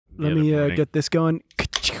Let me get this going.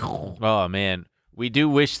 Oh man, we do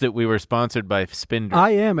wish that we were sponsored by Spindrift.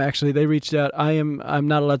 I am actually. They reached out. I'm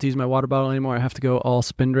not allowed to use my water bottle anymore. I have to go all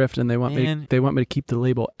Spindrift, and they want me to keep the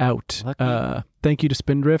label out. Thank you to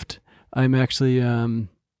Spindrift. I'm actually I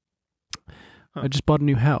just bought a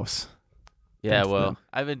new house. Yeah, well,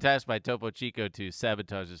 I've been tasked by Topo Chico to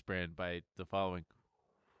sabotage this brand by the following.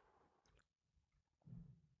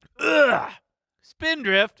 Ugh!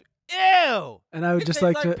 Spindrift? Ew! And I would just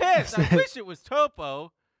like to piss. I wish it was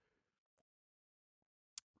Topo.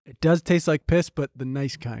 It does taste like piss, but the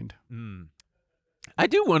nice kind. I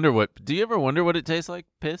do wonder do you ever wonder what it tastes like,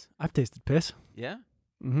 piss? I've tasted piss. Yeah?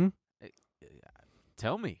 Mm-hmm.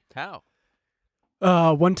 Tell me, how?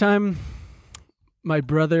 One time, my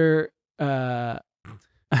brother... I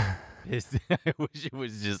wish it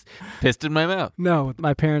was just pissed in my mouth. No,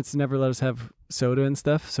 my parents never let us have soda and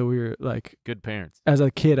stuff, so we were like... Good parents. As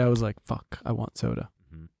a kid, I was like, fuck, I want soda.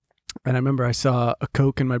 Mm-hmm. And I remember I saw a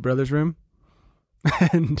Coke in my brother's room,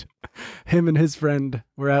 and him and his friend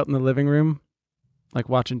were out in the living room, like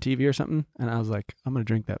watching TV or something, and I was like, I'm going to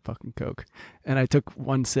drink that fucking Coke. And I took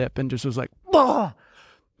one sip and just was like, oh,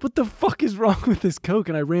 what the fuck is wrong with this Coke?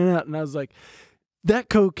 And I ran out and I was like... That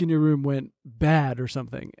Coke in your room went bad or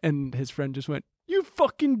something. And his friend just went, you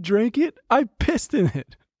fucking drank it? I pissed in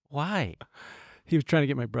it. Why? He was trying to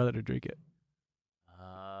get my brother to drink it.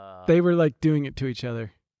 They were like doing it to each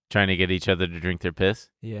other. Trying to get each other to drink their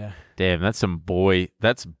piss? Yeah. Damn, that's boy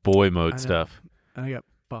mode stuff. And I got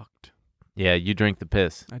fucked. Yeah, you drink the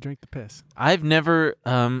piss. I drank the piss. I've never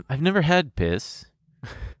had piss.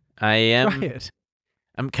 Try it.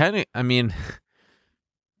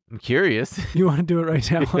 I'm curious. You want to do it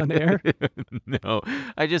right now on air? No,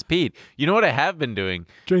 I just peed. You know what I have been doing?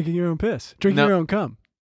 Drinking your own piss. Drinking your own cum.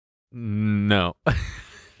 No.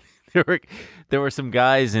 There were some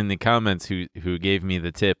guys in the comments who gave me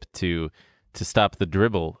the tip to stop the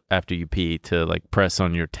dribble after you pee, to like press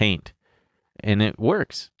on your taint. And it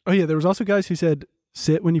works. Oh yeah, there was also guys who said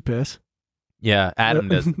sit when you piss. Yeah, Adam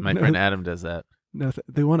does. My friend Adam does that. No,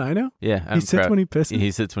 the one I know? Yeah. He sits when he pisses?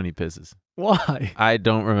 He sits when he pisses. Why? I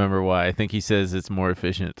don't remember why. I think he says it's more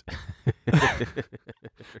efficient.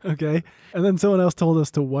 Okay. And then someone else told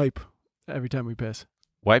us to wipe every time we piss.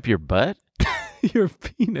 Wipe your butt? Your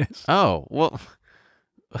penis. Oh, well,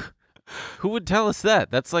 who would tell us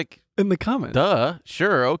that? That's like... In the comments. Duh.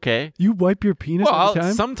 Sure, okay. You wipe your penis every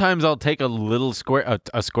time? Sometimes I'll take a little square,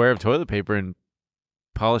 a square of toilet paper and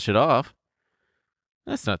polish it off.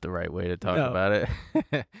 That's not the right way to talk about it.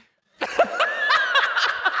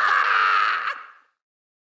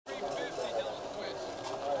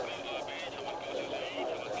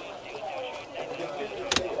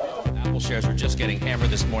 Apple shares are just getting hammered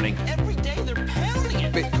this morning. Every day they're pounding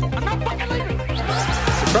it. Bitcoin. I'm not fucking leaving.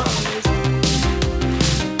 Surprise.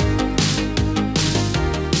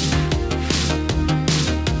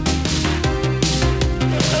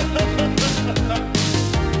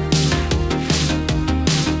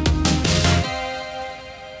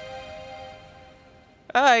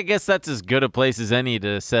 I guess that's as good a place as any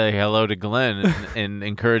to say hello to Glenn and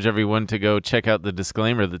encourage everyone to go check out the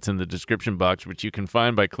disclaimer that's in the description box, which you can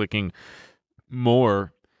find by clicking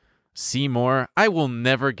more, see more. I will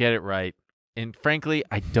never get it right. And frankly,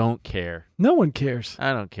 I don't care. No one cares.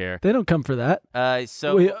 I don't care. They don't come for that.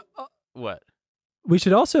 What? We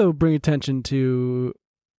should also bring attention to,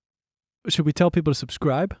 should we tell people to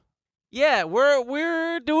subscribe? Yeah,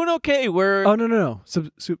 we're doing okay. Oh, no.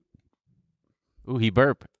 Ooh, he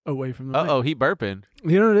burped. Away from the mic. Uh-oh, he burping.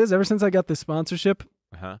 You know what it is? Ever since I got this sponsorship,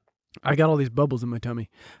 I got all these bubbles in my tummy.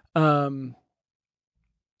 I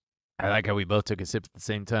like how we both took a sip at the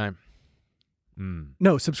same time.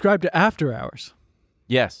 No, subscribe to After Hours.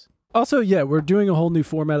 Yes. Also, yeah, we're doing a whole new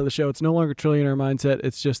format of the show. It's no longer Trillionaire Mindset.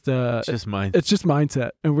 It's just mindset. It's just mindset,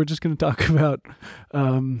 and we're just going to talk about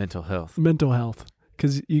mental health. Mental health,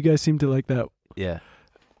 because you guys seem to like that. Yeah.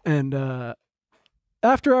 And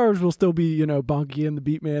After Hours will still be, Bonky and the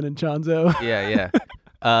Beatman and Chanzo. Yeah.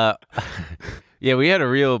 Yeah, we had a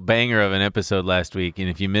real banger of an episode last week, and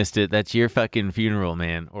if you missed it, that's your fucking funeral,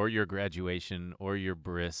 man, or your graduation, or your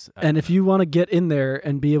bris. And if you want to get in there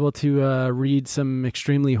and be able to read some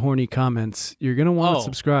extremely horny comments, you're going to want to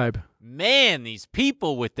subscribe. Man, these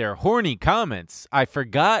people with their horny comments. I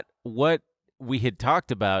forgot what we had talked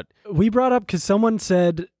about. We brought up because someone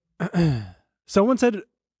said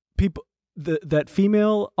people... that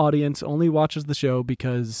female audience only watches the show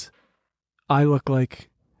because I look like,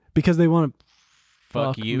 because they want to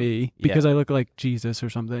fuck me because I look like Jesus or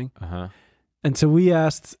something. And so we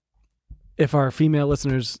asked if our female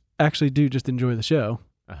listeners actually do just enjoy the show.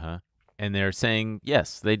 And they're saying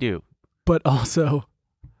yes, they do. But also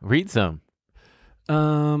Read some.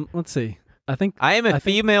 Let's see. I am a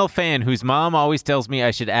female fan whose mom always tells me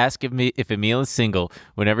I should ask if Emil is single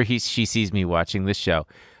whenever she sees me watching this show.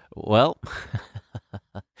 Well,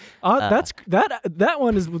 that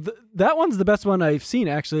one's the best one I've seen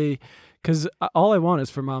actually, because all I want is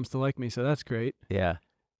for moms to like me, so that's great. Yeah.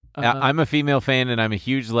 I'm a female fan and I'm a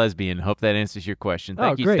huge lesbian. Hope that answers your question.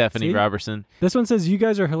 Thank you, great. Stephanie See? Robertson. This one says, you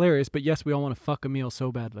guys are hilarious, but yes, we all want to fuck Emil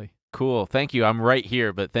so badly. Cool. Thank you. I'm right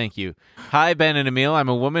here, but thank you. Hi, Ben and Emil. I'm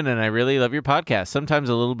a woman and I really love your podcast. Sometimes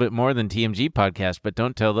a little bit more than TMG podcast, but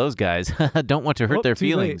don't tell those guys. Don't want to hurt their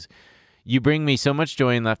feelings. Late. You bring me so much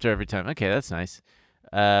joy and laughter every time. Okay, that's nice.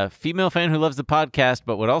 Female fan who loves the podcast,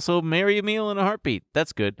 but would also marry Emil in a heartbeat.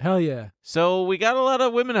 That's good. Hell yeah. So we got a lot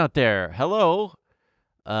of women out there. Hello.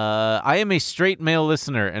 I am a straight male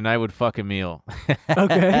listener, and I would fuck Emil.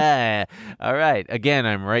 Okay. All right. Again,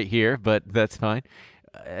 I'm right here, but that's fine.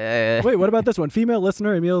 Wait, what about this one? Female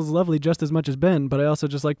listener, Emil's lovely just as much as Ben, but I also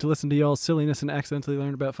just like to listen to y'all's silliness and accidentally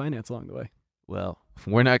learn about finance along the way. Well,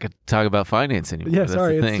 we're not going to talk about finance anymore. Yeah, that's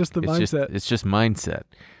sorry, the it's thing. just the mindset. It's just mindset.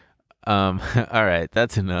 All right,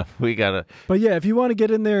 that's enough. We gotta. But yeah, if you want to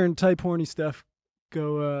get in there and type horny stuff,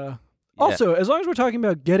 go. Also, as long as we're talking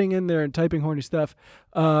about getting in there and typing horny stuff,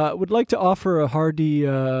 would like to offer a hearty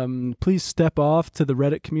please step off to the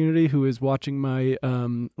Reddit community who is watching my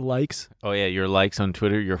likes. Oh, yeah, your likes on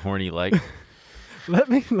Twitter, your horny like. Let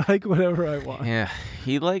me like whatever I want. Yeah,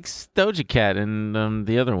 he likes Doja Cat and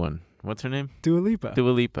the other one. What's her name? Dua Lipa.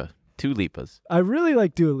 Dua Lipa. Two Lipas. I really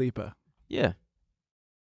like Dua Lipa. Yeah.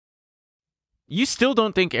 You still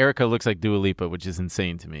don't think Erica looks like Dua Lipa, which is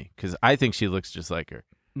insane to me, because I think she looks just like her.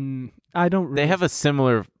 I don't really. They have a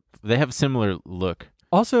similar look.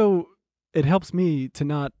 Also, it helps me to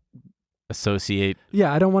not associate.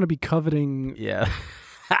 Yeah, I don't want to be coveting. Yeah.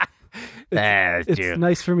 It's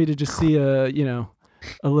nice for me to just see a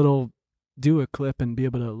little Dua clip and be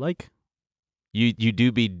able to like. You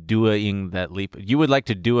do be Dua-ing that Lipa. You would like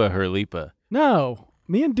to Dua her Lipa. No,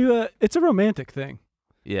 me and Dua, it's a romantic thing.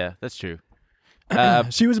 Yeah, that's true.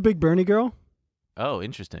 She was a big Bernie girl. Oh,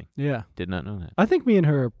 interesting. Yeah. Did not know that. I think me and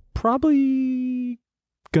her are probably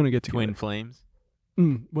going to get together. Twin flames?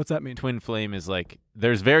 What's that mean? Twin flame is like,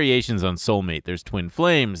 there's variations on soulmate. There's twin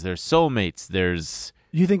flames. There's soulmates. There's...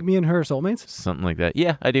 You think me and her are soulmates? Something like that.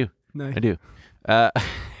 Yeah, I do. Nice. I do.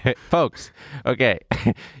 Folks, okay.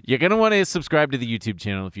 You're going to want to subscribe to the YouTube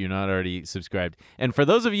channel if you're not already subscribed. And for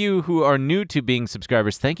those of you who are new to being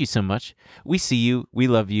subscribers, thank you so much. We see you. We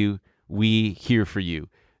love you. We here for you.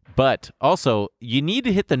 But also, you need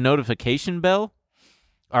to hit the notification bell.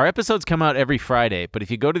 Our episodes come out every Friday, but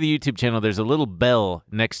if you go to the YouTube channel, there's a little bell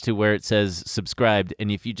next to where it says subscribed,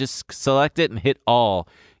 and if you just select it and hit all,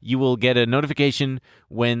 you will get a notification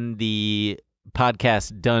when the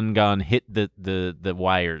podcast done gone hit the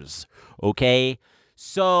wires. Okay?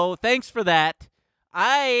 So, thanks for that.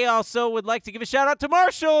 I also would like to give a shout out to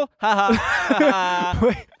Marshall. Ha ha.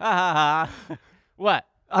 Wait. Ha ha. What?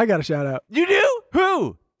 I got a shout out. You do?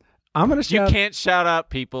 Who? I'm going to shout. You can't shout out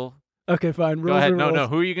people. Okay, fine. Go ahead. No.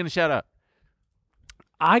 Who are you going to shout out?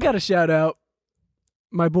 I got to shout out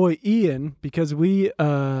my boy Ian because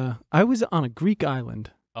I was on a Greek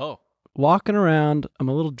island. Oh. Walking around. I'm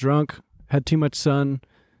a little drunk. Had too much sun.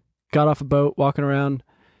 Got off a boat, walking around.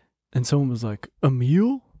 And someone was like,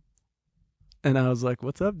 Emil? And I was like,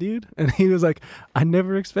 what's up, dude? And he was like, I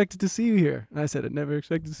never expected to see you here. And I said, I never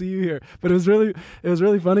expected to see you here. But it was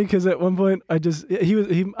really funny because at one point I think he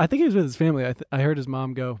was with his family. I heard his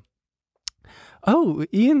mom go, oh,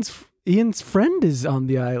 Ian's friend is on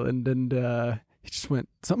the island. And he just went,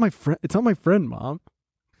 it's not my friend, Mom.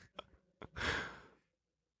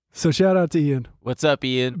 So shout out to Ian. What's up,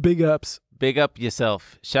 Ian? Big ups. Big up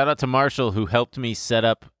yourself. Shout out to Marshall who helped me set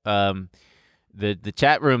up the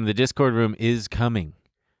chat room. The Discord room is coming.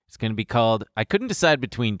 It's going to be called, I couldn't decide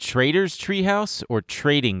between Trader's Treehouse or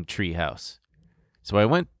Trading Treehouse. So I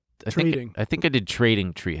went, I think I did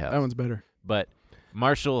Trading Treehouse. That one's better. But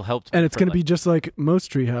Marshall helped me. And it's going to be just like most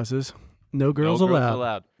tree houses. No girls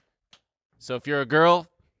allowed. So if you're a girl,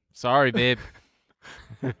 sorry, babe.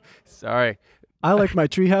 Sorry. I like my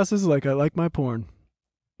tree houses like I like my porn.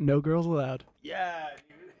 No girls allowed. Yeah,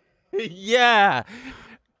 dude. Yeah.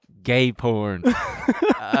 Gay porn.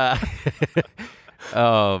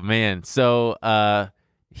 Oh, man. So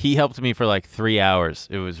he helped me for like 3 hours.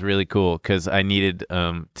 It was really cool because I needed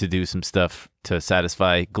to do some stuff to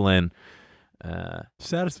satisfy Glenn.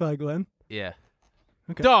 Satisfy Glenn? Yeah.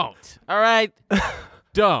 Okay. Don't. All right?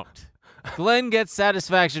 Don't. Glenn gets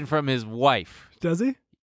satisfaction from his wife. Does he?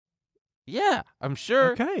 Yeah, I'm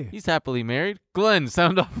sure. Okay. He's happily married. Glenn,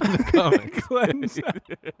 sound off in the comments.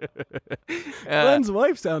 Glenn's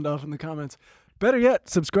wife sound off in the comments. Better yet,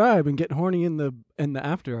 subscribe and get horny in the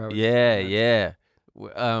after hours. Yeah.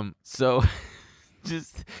 So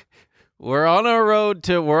just we're on our road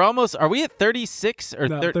to are we at 36 or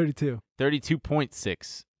 32.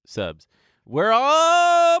 32.6 subs. We're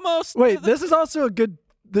almost Wait, this is also a good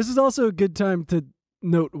time to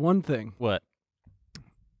note one thing. What?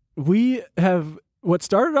 We have what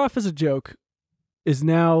started off as a joke is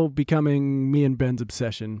now becoming me and Ben's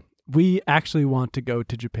obsession. We actually want to go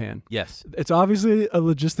to Japan. Yes. It's obviously a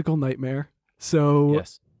logistical nightmare. So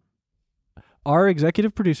yes. Our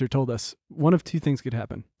executive producer told us one of two things could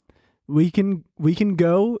happen. We can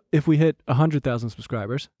go if we hit 100,000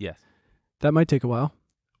 subscribers. Yes. That might take a while.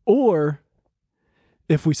 Or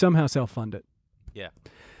if we somehow self-fund it. Yeah.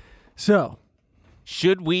 So,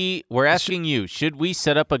 we're asking you, should we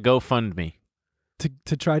set up a GoFundMe?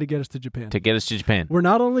 To try to get us to Japan. To get us to Japan. We're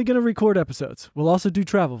not only going to record episodes, we'll also do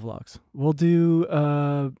travel vlogs. We'll do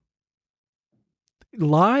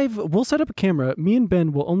live. We'll set up a camera. Me and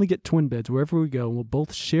Ben will only get twin beds wherever we go, and we'll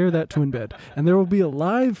both share that twin bed. And there will be a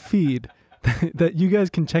live feed that you guys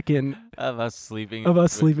can check in of us sleeping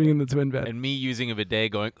in the twin bed. And me using a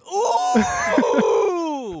bidet going,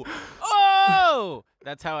 ooh! Oh!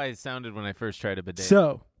 That's how I sounded when I first tried a bidet.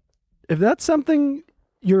 So, if that's something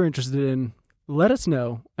you're interested in, let us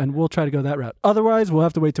know, and we'll try to go that route. Otherwise, we'll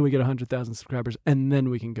have to wait till we get 100,000 subscribers, and then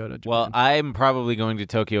we can go to Japan. Well, I'm probably going to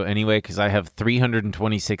Tokyo anyway because I have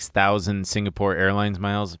 326,000 Singapore Airlines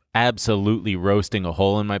miles absolutely roasting a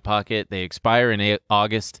hole in my pocket. They expire in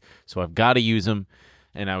August, so I've got to use them.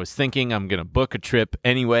 And I was thinking I'm going to book a trip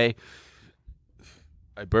anyway.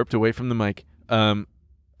 I burped away from the mic.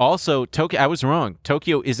 Also, Tokyo, I was wrong.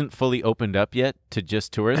 Tokyo isn't fully opened up yet to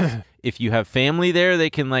just tourists. If you have family there, they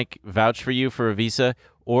can vouch for you for a visa.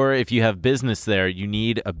 Or if you have business there, you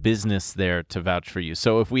need a business there to vouch for you.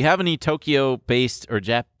 So if we have any Tokyo-based or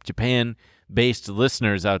Japan-based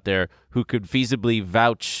listeners out there who could feasibly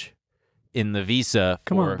vouch in the visa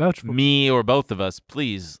for me or both of us,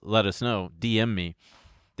 please let us know. DM me.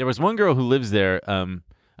 There was one girl who lives there.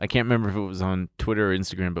 I can't remember if it was on Twitter or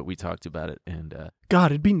Instagram, but we talked about it. And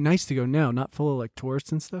God, it'd be nice to go now, not full of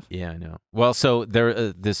tourists and stuff. Yeah, I know. Well, so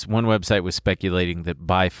there, this one website was speculating that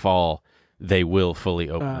by fall they will fully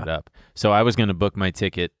open it up. So I was going to book my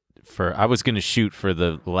ticket I was going to shoot for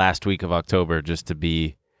the last week of October just to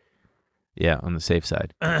be, on the safe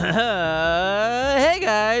side. Hey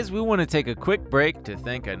guys, we want to take a quick break to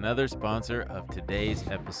thank another sponsor of today's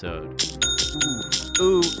episode.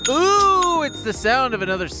 Ooh, it's the sound of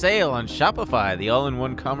another sale on Shopify, the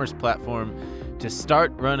all-in-one commerce platform to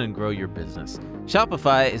start, run, and grow your business.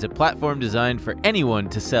 Shopify is a platform designed for anyone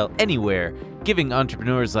to sell anywhere, giving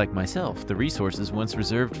entrepreneurs like myself the resources once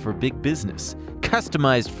reserved for big business,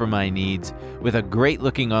 customized for my needs, with a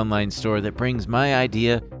great-looking online store that brings my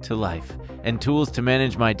idea to life, and tools to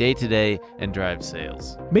manage my day-to-day and drive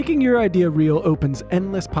sales. Making your idea real opens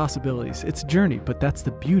endless possibilities. It's a journey, but that's the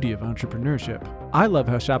beauty of entrepreneurship. I love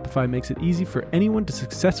how Shopify makes it easy for anyone to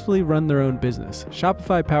successfully run their own business.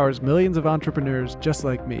 Shopify powers millions of entrepreneurs just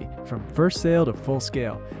like me, from first sale to full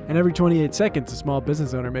scale. And every 28 seconds, a small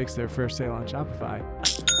business owner makes their first sale on Shopify.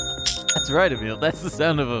 That's right, Emil. That's the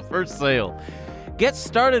sound of a first sale. Get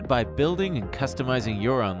started by building and customizing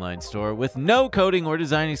your online store with no coding or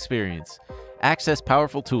design experience. Access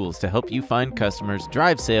powerful tools to help you find customers,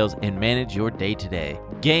 drive sales, and manage your day-to-day.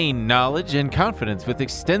 Gain knowledge and confidence with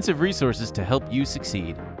extensive resources to help you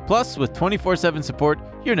succeed. Plus, with 24/7 support,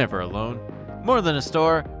 you're never alone. More than a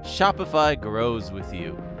store, Shopify grows with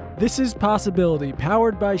you. This is Possibility,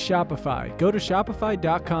 powered by Shopify. Go to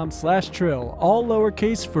shopify.com/Trill, all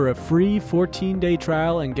lowercase, for a free 14-day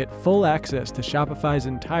trial and get full access to Shopify's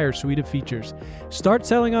entire suite of features. Start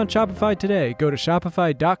selling on Shopify today. Go to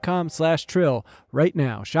shopify.com/Trill right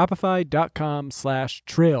now.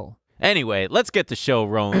 Shopify.com/Trill. Anyway, let's get the show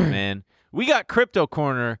rolling, man. We got Crypto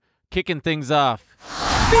Corner kicking things off.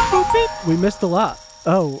 Beep, boop, beep. We missed a lot.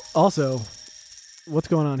 Oh, also, what's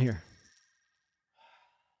going on here?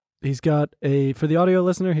 He's got for the audio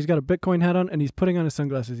listener, he's got a Bitcoin hat on, and he's putting on his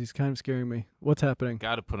sunglasses. He's kind of scaring me. What's happening?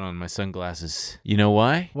 Gotta put on my sunglasses. You know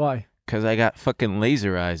why? Why? Because I got fucking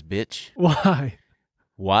laser eyes, bitch. Why?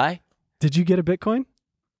 Why? Did you get a Bitcoin?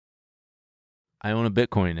 I own a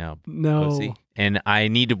Bitcoin now. No. Pussy. And I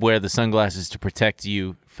need to wear the sunglasses to protect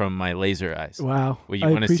you from my laser eyes. Wow. Well, you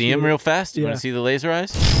want to see them real fast? You Yeah. want to see the laser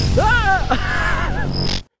eyes?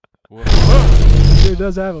 Ah! Sure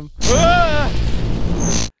does have them. Ah!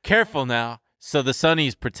 Careful now. So the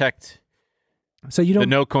sunnies protect So you The don't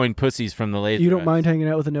no coin pussies from the laser. you don't mind hanging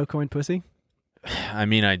out with a no coin pussy? I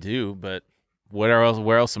mean, I do, but where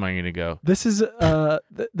else am I going to go? This is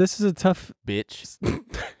this is a tough Bitch.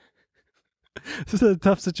 this is a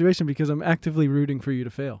tough situation because I'm actively rooting for you to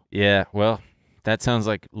fail. Yeah, well, that sounds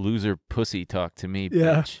like loser pussy talk to me,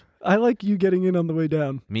 Yeah. bitch. I like you getting in on the way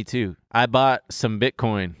down. Me too. I bought some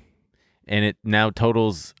Bitcoin, and it now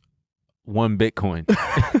totals 1 Bitcoin.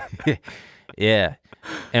 Yeah.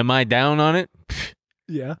 Am I down on it?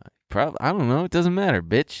 Yeah. I don't know. It doesn't matter,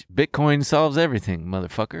 bitch. Bitcoin solves everything,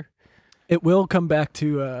 motherfucker. It will come back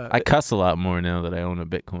to I cuss a lot more now that I own a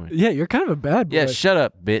Bitcoin. Yeah, you're kind of a bad boy. Yeah, shut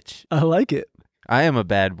up, bitch. I like it. I am a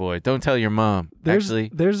bad boy. Don't tell your mom.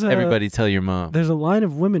 Actually, everybody tell your mom. There's a line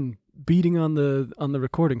of women beating on the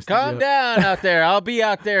recording studio. Calm down out there. I'll be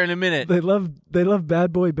out there in a minute. They love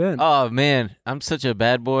Bad Boy Ben. Oh, man. I'm such a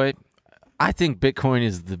bad boy. I think Bitcoin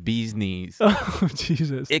is the bee's knees. Oh,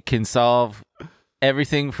 Jesus. It can solve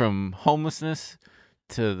everything from homelessness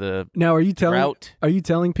to the Now, are you drought.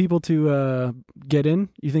 telling people to get in?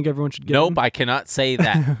 You think everyone should get in? Nope, I cannot say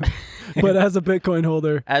that. But as a Bitcoin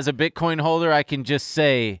holder, As a Bitcoin holder, I can just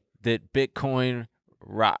say that Bitcoin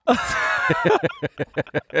rocks.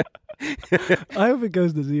 I hope it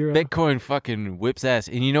goes to zero. Bitcoin fucking whips ass.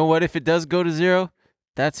 And you know what? If it does go to zero,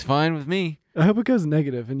 that's fine with me. I hope it goes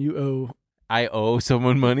negative and you owe I owe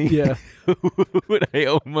someone money? Yeah. Who would I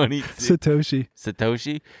owe money to? Satoshi.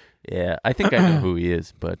 Satoshi? Yeah, I think I know who he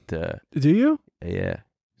is, but Do you? yeah.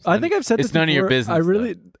 I think I've said this It's none of your before.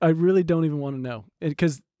 business. I really don't even want to know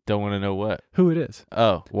because Don't want to know what? who it is.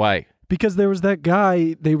 Oh, why? Because there was that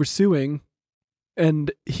guy they were suing,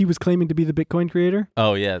 and he was claiming to be the Bitcoin creator.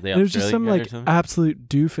 Oh, yeah. The And it was just some Australian guy or like something? absolute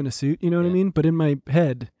doof in a suit. You know what I Yeah. mean? But in my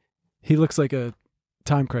head, he looks like a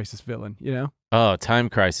Time Crisis villain. You know? Oh, Time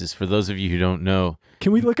Crisis. For those of you who don't know,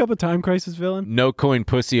 Can we look up a Time Crisis villain? No Coin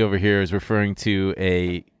Pussy over here is referring to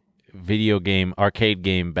a video game, arcade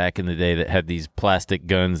game back in the day that had these plastic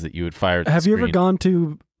guns that you would fire at the Have you ever screen. gone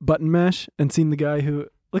to Button Mash and seen the guy who?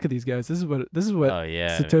 Look at these guys. This is what Oh,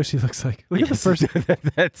 yeah. Satoshi looks like. Look at the Yes, first.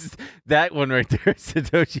 That's that one right there,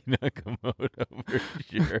 Satoshi Nakamoto for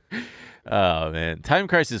sure. Oh man, Time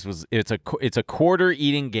Crisis it's a quarter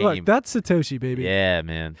eating game. Look, that's Satoshi, baby. Yeah,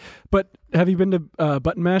 man. But have you been to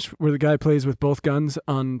Button Mash where the guy plays with both guns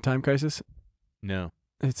on Time Crisis? No.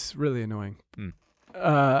 It's really annoying. Mm.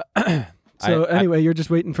 So I- anyway, you're just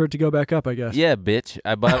waiting for it to go back up, I guess. Yeah, bitch.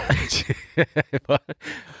 I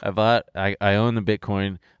own the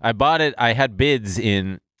Bitcoin. I bought it. I had bids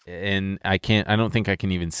in, and I don't think I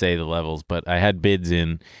can even say the levels, but I had bids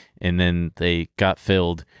in, and then they got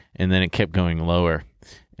filled, and then it kept going lower,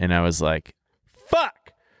 and I was like,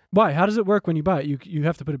 fuck. Why? How does it work when you buy it? You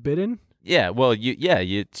have to put a bid in? Yeah, well,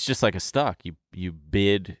 it's just like a stock. You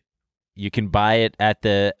bid. You can buy it at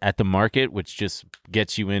the market, which just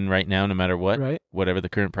gets you in right now, no matter what, Right. whatever the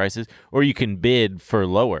current price is. Or you can bid for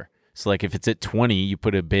lower. So, like if it's at 20, you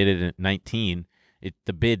put a bid in at 19.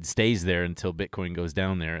 The bid stays there until Bitcoin goes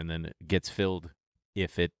down there, and then it gets filled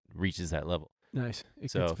if it reaches that level. Nice.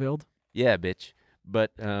 It So- gets filled. Yeah, bitch.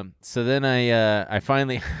 But so then I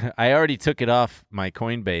finally I already took it off my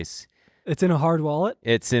Coinbase. It's in a hard wallet?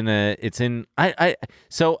 I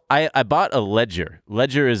bought a Ledger.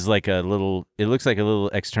 Ledger is like it looks like a little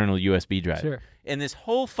external USB drive. Sure. And this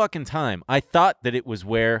whole fucking time, I thought that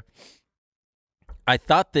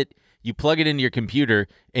you plug it into your computer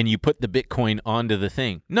and you put the Bitcoin onto the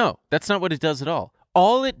thing. No, that's not what it does at all.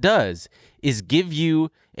 All it does is give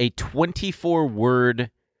you a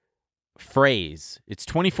 24-word phrase. It's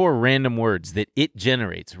 24 random words that it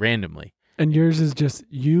generates randomly. And yours is just,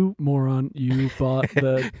 you moron, you bought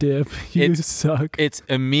the dip, you suck. It's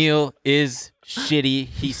Emil is shitty.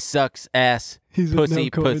 He sucks ass. He's a Pussy,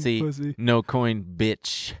 no-coin pussy. No coin,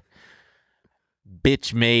 bitch.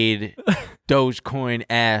 Bitch made Dogecoin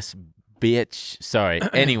ass bitch. Sorry.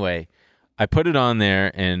 Anyway, I put it on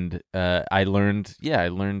there and I learned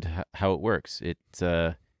how it works.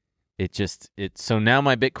 So now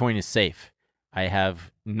my Bitcoin is safe.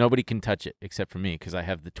 Nobody can touch it except for me because I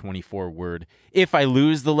have the 24-word. If I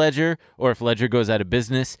lose the Ledger or if Ledger goes out of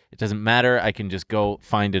business, it doesn't matter. I can just go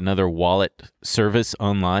find another wallet service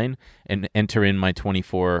online and enter in my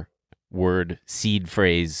 24-word seed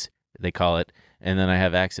phrase, they call it, and then I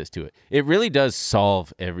have access to it. It really does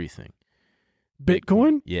solve everything.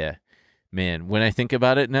 Bitcoin? Yeah. Man, when I think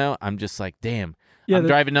about it now, I'm just like, damn. Yeah, I'm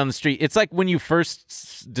driving down the street. It's like when you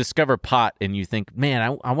first discover pot and you think,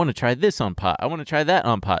 man, I want to try this on pot. I want to try that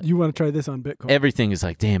on pot. You want to try this on Bitcoin? Everything is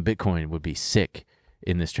like, damn, Bitcoin would be sick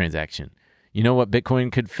in this transaction. You know what Bitcoin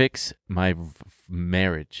could fix? My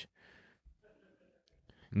marriage.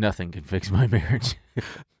 Nothing can fix my marriage.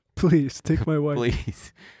 Please take my wife.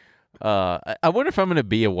 Please. I wonder if I'm going to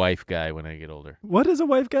be a wife guy when I get older. What is a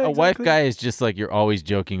wife guy? A exactly? wife guy is just like you're always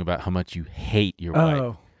joking about how much you hate your wife.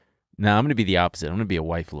 Oh. No, I'm going to be the opposite. I'm going to be a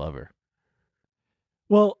wife lover.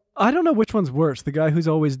 Well, I don't know which one's worse. The guy who's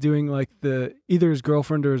always doing like either his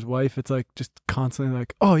girlfriend or his wife. It's like just constantly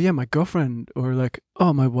like, oh yeah, my girlfriend, or like,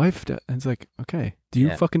 oh my wife. And it's like, okay, do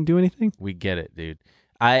you fucking do anything? We get it, dude.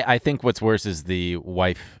 I think what's worse is the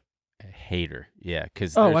wife hater. Yeah,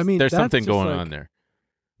 because there's something going on there.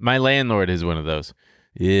 My landlord is one of those.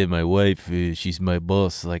 Yeah, my wife, she's my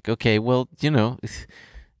boss. Like, okay, well,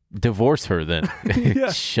 divorce her then.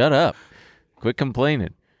 Shut up. Quit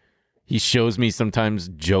complaining. He shows me sometimes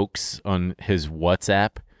jokes on his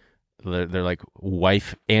WhatsApp. They're like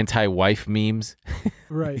anti-wife memes.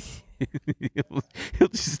 Right. He'll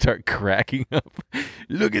just start cracking up.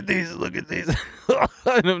 Look at these.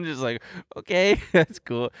 And I'm just like, okay, that's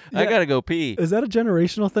cool. I got to go pee. Is that a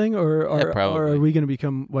generational thing, or are we going to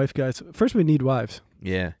become wife guys? First, we need wives.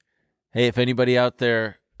 Yeah. Hey, if anybody out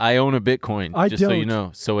there, I own a Bitcoin. So you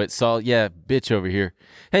know. So it's all, bitch over here.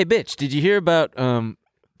 Hey, bitch, did you hear about,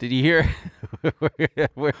 did you hear?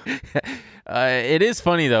 It is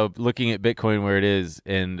funny, though, looking at Bitcoin where it is.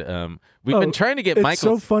 And we've been trying to get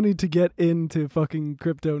Michael. It's so funny to get into fucking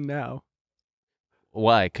crypto now.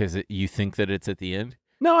 Why? Because you think that it's at the end?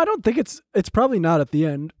 No, I don't think it's probably not at the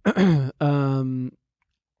end. I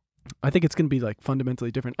think it's going to be like fundamentally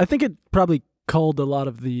different. I think it probably culled a lot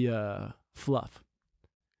of the fluff.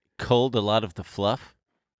 Culled a lot of the fluff?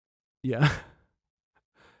 Yeah.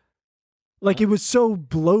 Like it was so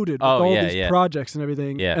bloated with all these projects and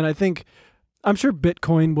everything. Yeah. And I'm sure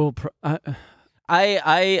Bitcoin will.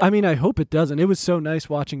 I mean, I hope it doesn't. It was so nice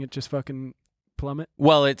watching it just fucking plummet.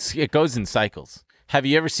 Well, it goes in cycles. Have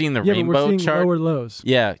you ever seen the rainbow but we're seeing chart? Lower lows.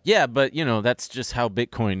 Yeah, but that's just how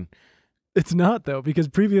Bitcoin. It's not though, because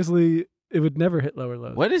previously it would never hit lower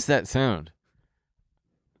lows. What is that sound?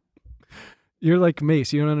 You're like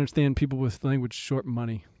Mace. You don't understand people with language short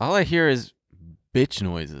money. All I hear is bitch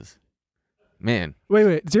noises. Man.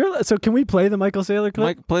 Wait. So can we play the Michael Saylor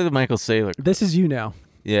clip? Play the Michael Saylor. This is you now.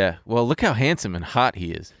 Yeah. Well, look how handsome and hot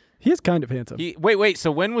he is. He is kind of handsome. Wait.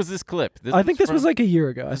 So when was this clip? I think this was like a year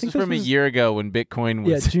ago. I think this was from a year ago when Bitcoin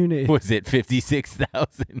was June 8th. Was it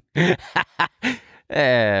 56,000?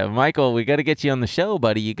 Michael, we got to get you on the show,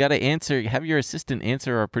 buddy. You got to have your assistant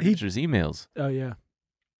answer our producer's emails. Oh yeah.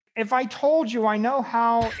 If I told you I know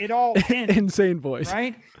how it all ends. Insane voice.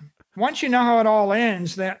 Right? Once you know how it all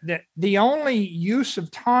ends, the only use of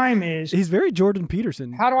time is... He's very Jordan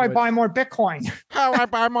Peterson. How do I buy more Bitcoin? How do I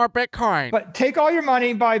buy more Bitcoin? But take all your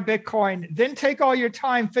money, buy Bitcoin. Then take all your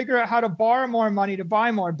time, figure out how to borrow more money to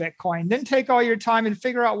buy more Bitcoin. Then take all your time and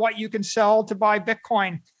figure out what you can sell to buy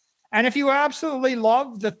Bitcoin. And if you absolutely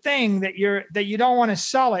love the thing that you don't want to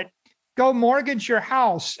sell it, go mortgage your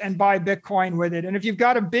house and buy Bitcoin with it. And if you've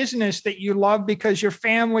got a business that you love because your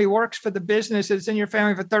family works for the business, it's in your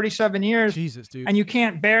family for 37 years, Jesus, dude, and you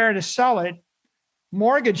can't bear to sell it,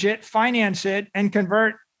 mortgage it, finance it, and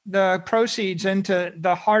convert the proceeds into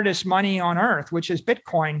the hardest money on earth, which is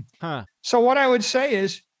Bitcoin. So what I would say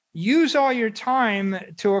is use all your time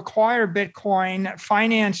to acquire Bitcoin,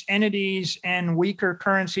 finance entities and weaker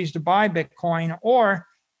currencies to buy Bitcoin, or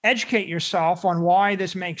educate yourself on why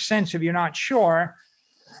this makes sense if you're not sure,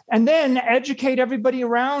 and then educate everybody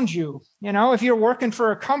around you. If you're working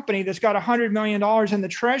for a company that's got $100 million in the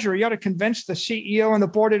treasury, you ought to convince the CEO and the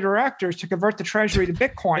board of directors to convert the treasury to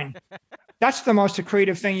Bitcoin. That's the most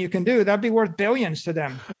creative thing you can do. That'd be worth billions to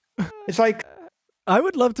them. It's like, I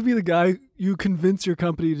would love to be the guy you convince your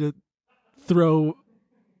company to throw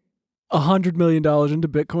 $100 million into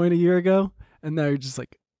Bitcoin a year ago, and now you're just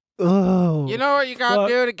like, oh, you know what you got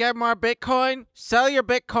to do to get more Bitcoin? Sell your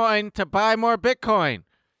Bitcoin to buy more Bitcoin.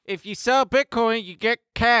 If you sell Bitcoin, you get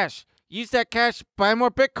cash. Use that cash to buy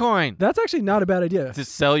more Bitcoin. That's actually not a bad idea. To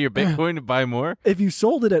sell your Bitcoin to buy more? If you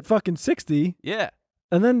sold it at fucking 60. Yeah.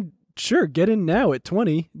 And then, sure, get in now at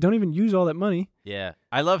 20. Don't even use all that money. Yeah.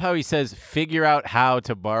 I love how he says, figure out how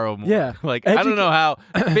to borrow more. Yeah. Like, I don't know how.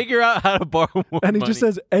 Figure out how to borrow more And he money. just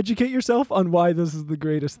says, educate yourself on why this is the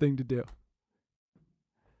greatest thing to do.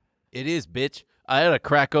 It is, bitch. I ought to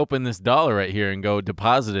crack open this dollar right here and go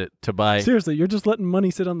deposit it to buy. Seriously, you're just letting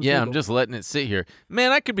money sit on the table. Yeah, I'm just letting it sit here.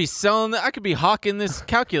 Man, I could be hawking this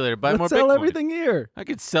calculator, buy more Bitcoin. Sell everything here. I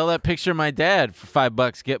could sell that picture of my dad for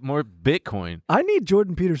 $5, get more Bitcoin. I need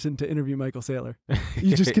Jordan Peterson to interview Michael Saylor.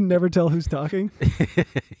 You just can never tell who's talking.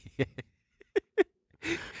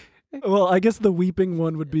 Well, I guess the weeping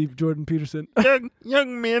one would be Jordan Peterson.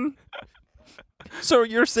 Young men. So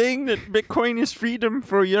you're saying that Bitcoin is freedom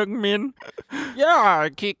for young men? Yeah,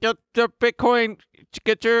 keep the Bitcoin.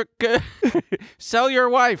 sell your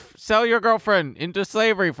wife, sell your girlfriend into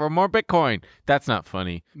slavery for more Bitcoin. That's not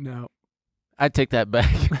funny. No. I take that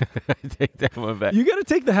back. I take that one back. You got to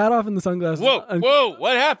take the hat off and the sunglasses. Whoa,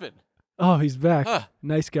 what happened? Oh, he's back.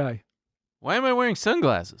 Nice guy. Why am I wearing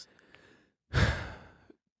sunglasses?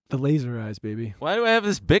 The laser eyes, baby. Why do I have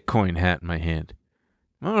this Bitcoin hat in my hand?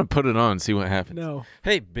 I'm going to put it on and see what happens. No.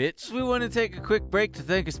 Hey, bitch. We want to take a quick break to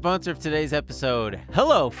thank a sponsor of today's episode,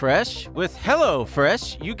 HelloFresh. With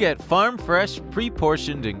HelloFresh, you get farm-fresh,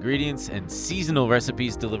 pre-portioned ingredients and seasonal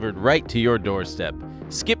recipes delivered right to your doorstep.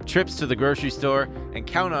 Skip trips to the grocery store and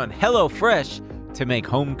count on HelloFresh to make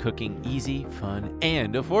home cooking easy, fun,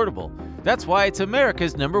 and affordable. That's why it's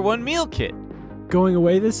America's #1 meal kit. Going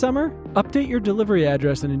away this summer? Update your delivery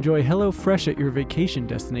address and enjoy HelloFresh at your vacation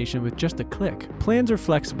destination with just a click. Plans are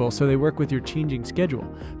flexible, so they work with your changing schedule.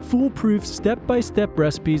 Foolproof, step-by-step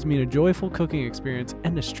recipes mean a joyful cooking experience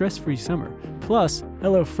and a stress-free summer. Plus,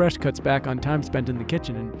 HelloFresh cuts back on time spent in the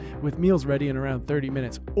kitchen and with meals ready in around 30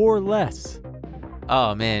 minutes or less.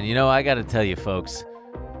 Oh, man, I got to tell you, folks,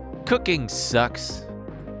 cooking sucks.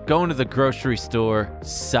 Going to the grocery store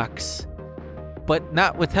sucks. But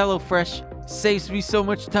not with HelloFresh. Saves me so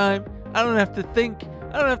much time. I don't have to think.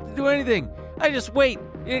 I don't have to do anything. I just wait,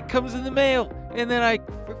 and it comes in the mail, and then I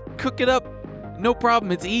cook it up. No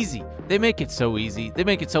problem. It's easy. They make it so easy. They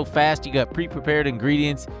make it so fast. You got pre-prepared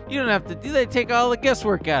ingredients. You don't have to do. They take all the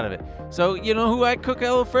guesswork out of it. So you know who I cook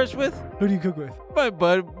HelloFresh with? Who do you cook with? My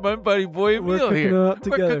buddy boy Emil here. We're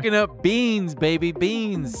cooking up beans, baby,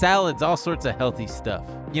 beans, salads, all sorts of healthy stuff.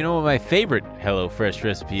 You know what my favorite HelloFresh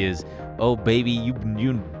recipe is? Oh, baby, you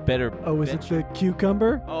better. Oh, is it the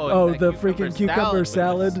cucumber? Oh, the freaking cucumber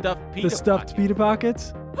salad. The stuffed pita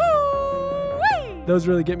pockets. Woo-wee! Those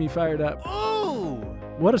really get me fired up. Oh!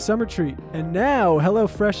 What a summer treat. And now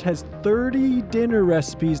HelloFresh has 30 dinner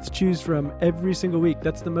recipes to choose from every single week.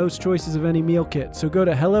 That's the most choices of any meal kit. So go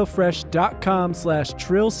to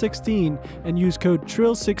HelloFresh.com/Trill16 and use code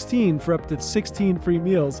Trill16 for up to 16 free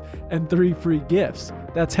meals and 3 free gifts.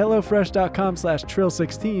 That's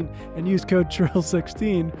HelloFresh.com/Trill16 and use code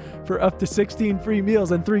Trill16 for up to 16 free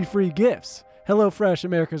meals and 3 free gifts. HelloFresh,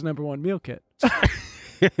 America's #1 meal kit.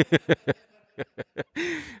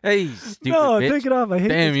 Hey, stupid No, bitch. take it off. I hate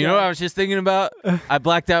Damn, this you know guy. what I was just thinking about? I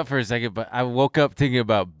blacked out for a second, but I woke up thinking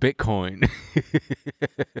about Bitcoin.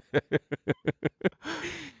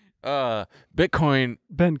 Bitcoin.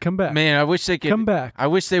 Ben, come back. Man, I wish they could. Come back. I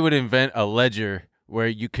wish they would invent a ledger where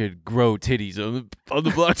you could grow titties on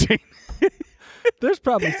the blockchain. There's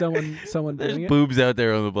probably someone doing There's it. boobs out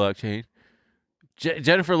there on the blockchain.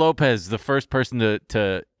 Jennifer Lopez, the first person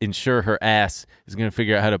to insure her ass, is going to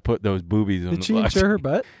figure out how to put those boobies on the blockchain. Did she insure her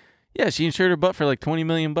butt? Yeah, she insured her butt for like $20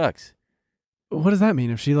 million. What does that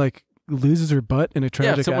mean? If she loses her butt in a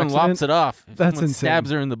tragic if someone accident? lops it off, if That's someone insane.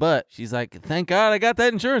 stabs her in the butt, she's like, "Thank God I got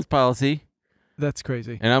that insurance policy." That's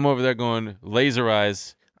crazy. And I'm over there going, "Laser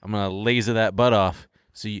eyes. I'm gonna laser that butt off."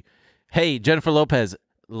 So, hey, Jennifer Lopez,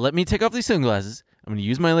 let me take off these sunglasses. I'm going to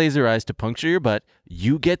use my laser eyes to puncture your butt.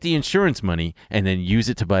 You get the insurance money and then use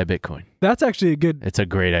it to buy Bitcoin. That's actually a good It's a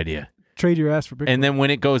great idea. trade your ass for Bitcoin. And then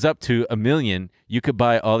when it goes up to $1 million, you could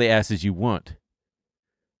buy all the asses you want.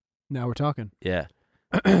 Now we're talking. Yeah.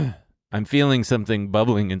 I'm feeling something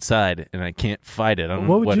bubbling inside and I can't fight it. I don't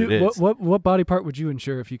know what it is. What body part would you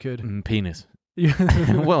insure if you could? Penis.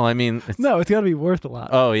 Well, I mean... No, it's got to be worth a lot.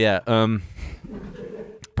 Oh, yeah.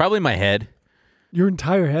 Probably my head. Your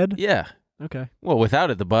entire head? Yeah. Okay. Well,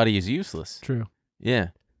 without it, the body is useless. True. Yeah.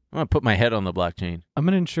 I'm going to put my head on the blockchain. I'm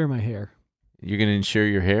going to insure my hair. You're going to insure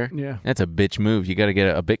your hair? Yeah. That's a bitch move. You got to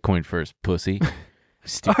get a Bitcoin first, pussy.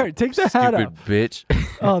 All right, take the hat Stupid off. bitch.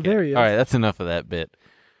 Oh, there he is. All right, that's enough of that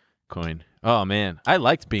Bitcoin. Oh, man. I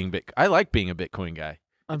like being a Bitcoin guy.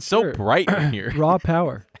 I'm It's so sure. bright in here. Raw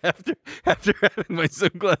power. after having my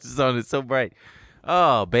sunglasses on, it's so bright.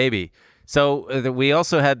 Oh, baby. So we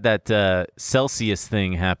also had that Celsius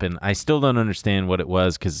thing happen. I still don't understand what it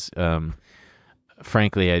was because,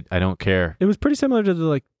 frankly, I don't care. It was pretty similar to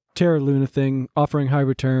the Terra Luna thing, offering high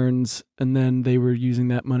returns, and then they were using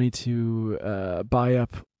that money to buy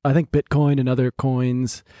up, I think, Bitcoin and other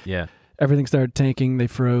coins. Yeah. Everything started tanking. They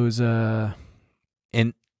froze.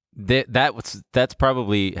 And that's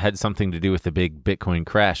probably had something to do with the big Bitcoin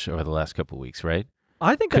crash over the last couple of weeks, right?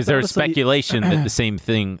 I think because that's there's honestly speculation that the same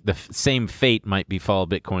thing, the same fate might befall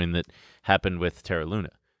Bitcoin that happened with Terra Luna.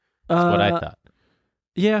 That's what I thought.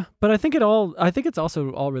 Yeah, but I think it's also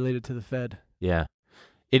all related to the Fed. Yeah.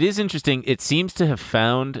 It is interesting. It seems to have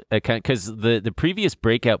found a kind because the previous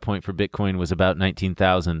breakout point for Bitcoin was about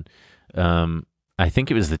 19,000. I think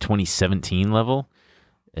it was the 2017 level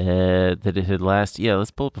that it had last. Yeah, let's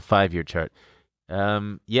pull up a 5-year chart.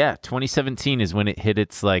 Yeah, 2017 is when it hit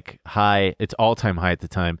its like high, its all-time high at the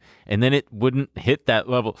time, and then it wouldn't hit that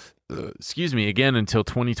level, excuse me, again until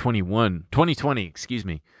 2020, excuse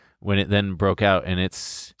me, when it then broke out, and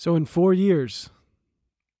it's So in 4 years,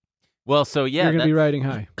 well, so yeah, you're gonna be riding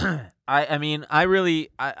high. I mean,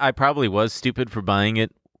 I probably was stupid for buying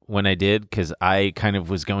it when I did, because I kind of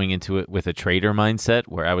was going into it with a trader mindset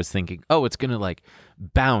where I was thinking, oh, it's gonna like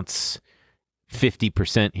bounce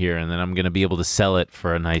 50% here, and then I'm going to be able to sell it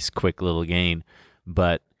for a nice quick little gain.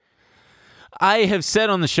 But I have said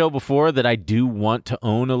on the show before that I do want to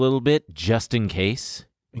own a little bit just in case.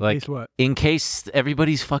 In like, case what? In case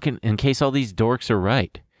everybody's in case all these dorks are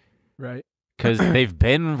right. Right. Because they've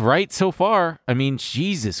been right so far. I mean,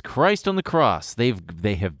 Jesus Christ on the cross. They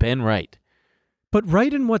have been right. But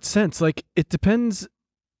right in what sense? Like, it depends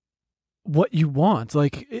what you want.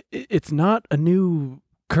 Like, it's not a new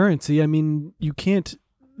currency. I mean, you can't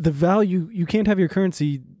have your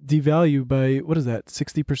currency devalue by, what is that,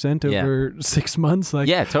 60% over 6 months? Like,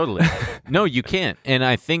 yeah, totally. No, you can't. And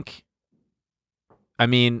I think, I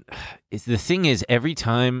mean, the thing is, every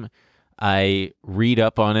time I read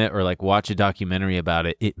up on it or like watch a documentary about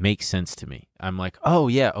it, it makes sense to me. I'm like, oh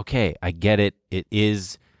yeah, okay, I get it. It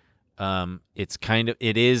is,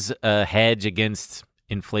 it is a hedge against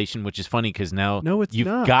inflation, which is funny because now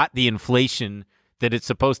you've got the inflation that it's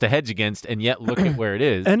supposed to hedge against, and yet look at where it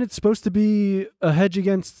is. And it's supposed to be a hedge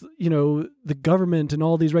against, the government and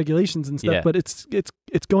all these regulations and stuff, but it's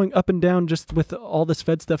going up and down just with all this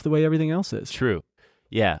Fed stuff the way everything else is. True.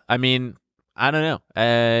 Yeah. I mean, I don't know.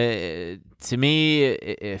 To me,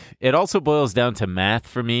 it also boils down to math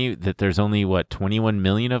for me that there's only, 21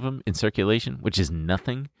 million of them in circulation, which is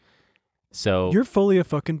nothing. So you're fully a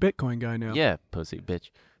fucking Bitcoin guy now. Yeah, pussy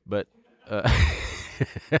bitch. But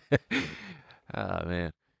oh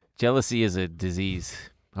man, jealousy is a disease.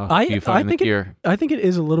 Oh, I think it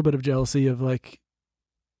is a little bit of jealousy of like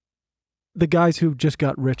the guys who just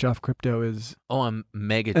got rich off crypto. I'm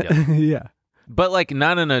mega jealous. Yeah, but like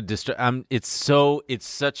not in a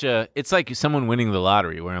it's like someone winning the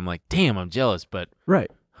lottery where I'm like, damn, I'm jealous. But right,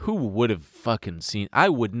 who would have fucking seen? I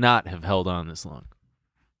would not have held on this long.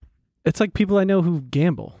 It's like people I know who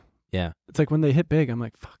gamble. Yeah. It's like when they hit big, I'm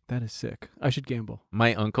like, fuck, that is sick. I should gamble.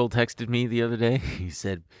 My uncle texted me the other day. He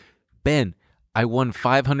said, Ben, I won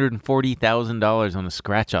 $540,000 on a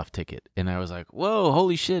scratch-off ticket. And I was like, whoa,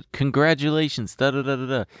 holy shit, congratulations,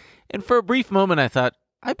 da-da-da-da-da. And for a brief moment, I thought,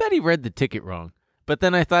 I bet he read the ticket wrong. But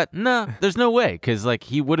then I thought, nah, there's no way, because like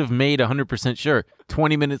he would have made 100% sure.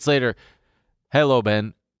 20 minutes later, hello,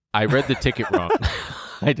 Ben, I read the ticket wrong.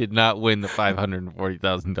 I did not win the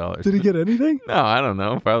 $540,000. Did he get anything? No, I don't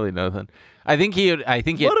know. Probably nothing. I think he. What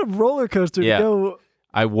a roller coaster to go.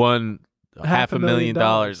 I won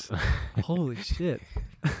 $500,000. Holy shit!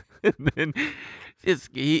 And then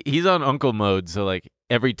he's on uncle mode, so like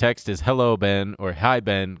every text is "Hello Ben" or "Hi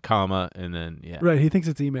Ben," comma, and then Right. He thinks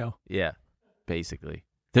it's email. Yeah, basically.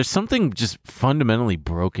 There's something just fundamentally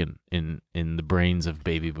broken in the brains of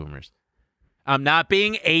baby boomers. I'm not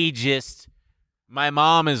being ageist. My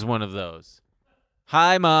mom is one of those.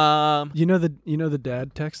 Hi, Mom. You know the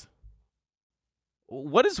dad text?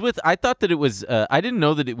 What is with? I thought that it was. I didn't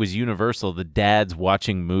know that it was universal. The dads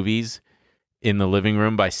watching movies in the living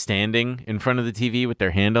room by standing in front of the TV with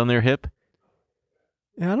their hand on their hip.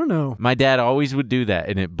 Yeah, I don't know. My dad always would do that,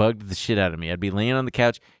 and it bugged the shit out of me. I'd be laying on the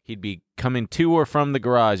couch. He'd be coming to or from the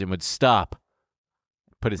garage and would stop.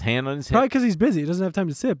 Put his hand on his hip. Probably because he's busy. He doesn't have time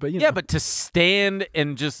to sit. But but to stand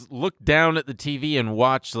and just look down at the TV and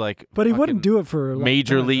watch like. But he wouldn't do it for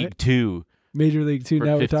Major League 2. Major League 2. For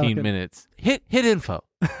now 15 minutes. Hit info.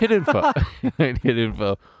 Hit info. Hit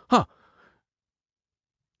info. Huh?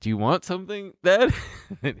 Do you want something, Dad?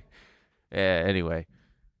 Anyway.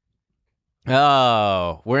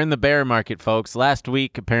 Oh, we're in the bear market, folks. Last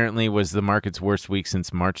week apparently was the market's worst week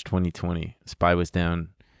since March 2020. SPY was down.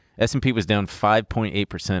 S&P was down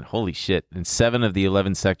 5.8%. Holy shit. And 7 of the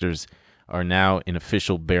 11 sectors are now in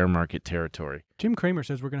official bear market territory. Jim Cramer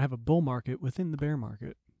says we're going to have a bull market within the bear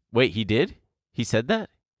market. Wait, he did? He said that?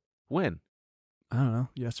 When? I don't know.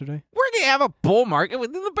 Yesterday? We're going to have a bull market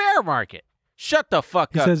within the bear market. Shut the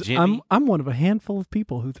fuck up, says, Jimmy. I'm one of a handful of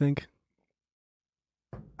people who think.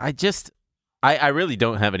 I really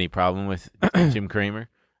don't have any problem with Jim Cramer.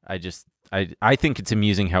 I think it's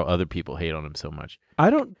amusing how other people hate on him so much.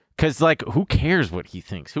 I don't. Because, like, who cares what he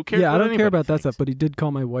thinks? Who cares? Yeah, what I don't care about thinks? that stuff, but he did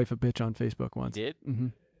call my wife a bitch on Facebook once. Did? Mm-hmm.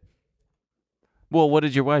 Well, what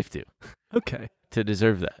did your wife do? Okay. To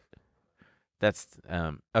deserve that? That's,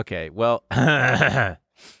 okay. Well, I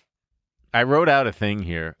wrote out a thing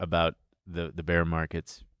here about the bear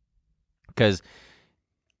markets. Because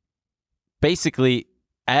basically,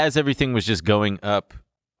 as everything was just going up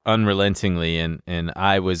unrelentingly, and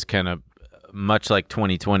I was kind of much like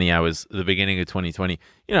 2020, I was the beginning of 2020,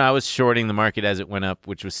 I was shorting the market as it went up,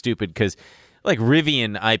 which was stupid because like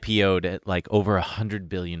Rivian IPO'd at like over $100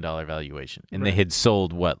 billion valuation, and they had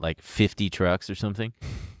sold like 50 trucks or something.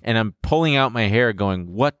 And I'm pulling out my hair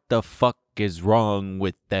going, what the fuck is wrong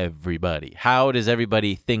with everybody? How does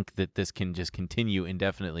everybody think that this can just continue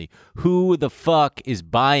indefinitely? Who the fuck is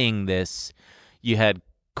buying this? You had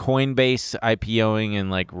Coinbase IPOing and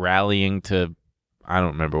like rallying to, I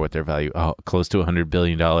don't remember what their value, close to $100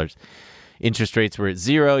 billion. Interest rates were at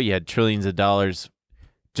zero. You had trillions of dollars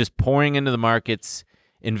just pouring into the markets.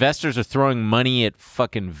 Investors are throwing money at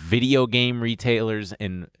fucking video game retailers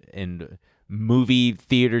and movie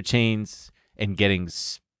theater chains and getting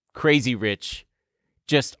crazy rich.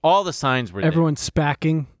 Just all the signs were Everyone's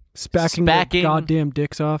spacking their goddamn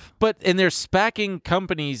dicks off. And they're spacking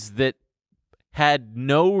companies that had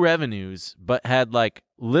no revenues but had like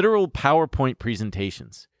literal PowerPoint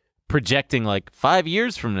presentations projecting like 5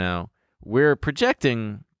 years from now, we're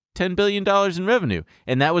projecting $10 billion in revenue.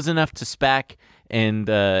 And that was enough to SPAC and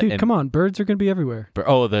dude, come on, birds are going to be everywhere.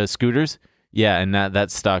 The scooters? Yeah, and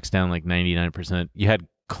that stock's down like 99%. You had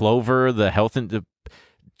Clover, the health and the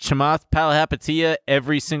Chamath Palihapitiya,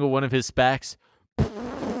 every single one of his SPACs.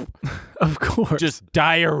 Of course. Just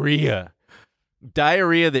diarrhea.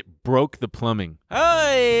 Diarrhea that broke the plumbing.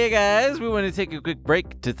 Hi, guys. We want to take a quick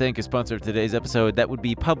break to thank a sponsor of today's episode. That would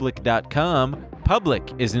be Public.com.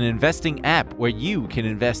 Public is an investing app where you can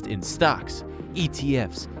invest in stocks,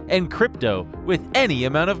 ETFs, and crypto with any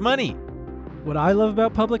amount of money. What I love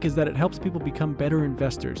about Public is that it helps people become better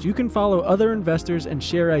investors. You can follow other investors and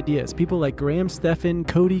share ideas. People like Graham Stephan,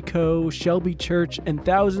 Cody Ko, Shelby Church, and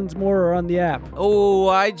thousands more are on the app. Oh,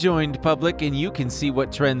 I joined Public, and you can see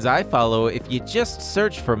what trends I follow if you just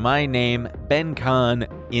search for my name, Ben Kahn,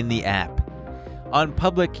 in the app. On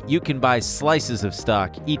Public, you can buy slices of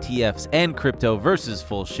stock, ETFs, and crypto versus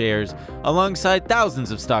full shares. Alongside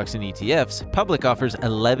thousands of stocks and ETFs, Public offers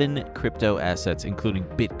 11 crypto assets, including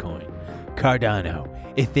Bitcoin, Cardano,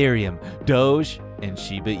 Ethereum, Doge, and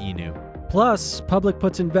Shiba Inu. Plus, Public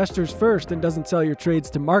puts investors first and doesn't sell your trades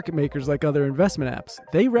to market makers like other investment apps.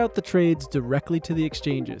 They route the trades directly to the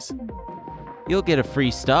exchanges. You'll get a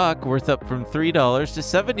free stock worth up from $3 to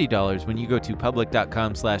 $70 when you go to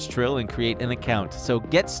public.com/trill and create an account. So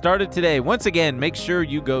get started today. Once again, make sure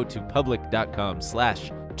you go to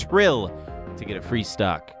public.com/trill to get a free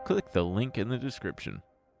stock. Click the link in the description.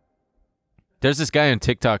 There's this guy on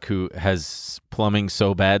TikTok who has plumbing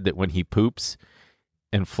so bad that when he poops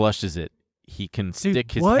and flushes it, he can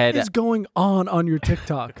stick his head. What is going on your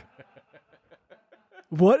TikTok?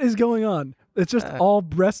 What is going on? It's just all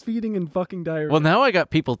breastfeeding and fucking diarrhea. Well, now I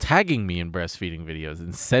got people tagging me in breastfeeding videos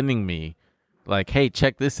and sending me like, hey,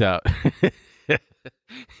 check this out.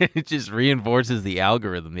 It just reinforces the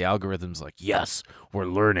algorithm. The algorithm's like, yes, we're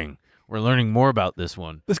learning. We're learning more about this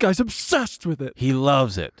one. This guy's obsessed with it. He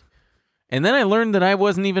loves it. And then I learned that I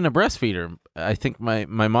wasn't even a breastfeeder. I think my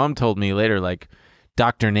mom told me later, like,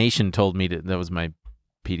 Dr. Nation told me that was my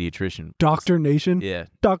pediatrician. Dr. Nation? Yeah.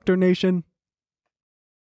 Dr. Nation.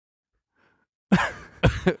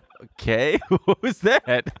 Okay. What was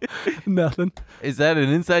that? Nothing. Is that an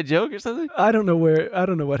inside joke or something? I don't know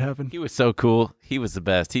what happened. He was so cool. He was the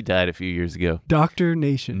best. He died a few years ago. Dr.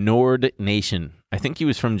 Nation. Nord Nation. I think he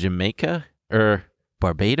was from Jamaica or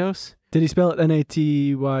Barbados. Did he spell it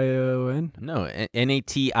N-A-T-Y-O-N? No,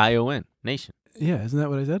 N-A-T-I-O-N. Nation. Yeah, isn't that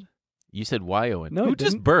what I said? You said Y-O-N. No, who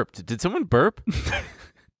just burped? Did someone burp?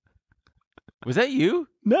 Was that you?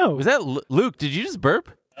 No. Was that Luke? Did you just burp?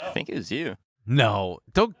 I think it was you. No,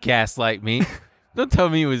 don't gaslight me. Don't tell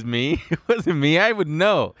me it was me. It wasn't me. I would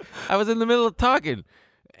know. I was in the middle of talking.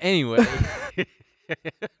 Anyway,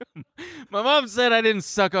 my mom said I didn't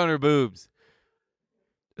suck on her boobs.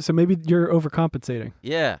 So maybe you're overcompensating.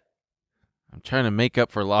 Yeah. I'm trying to make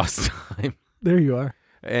up for lost time. There you are.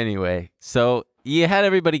 Anyway, so you had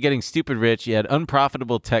everybody getting stupid rich. You had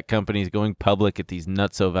unprofitable tech companies going public at these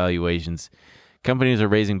nutso valuations. Companies are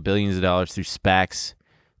raising billions of dollars through SPACs,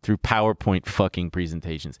 through PowerPoint fucking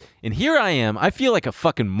presentations. And here I am. I feel like a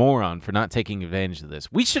fucking moron for not taking advantage of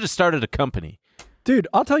this. We should have started a company. Dude,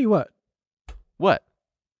 I'll tell you what. What?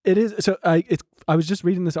 It is. So I was just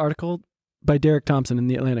reading this article by Derek Thompson in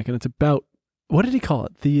The Atlantic, and it's about, what did he call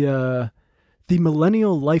it? The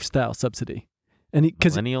millennial lifestyle subsidy. And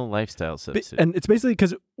millennial lifestyle subsidy. And it's basically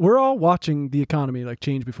because we're all watching the economy like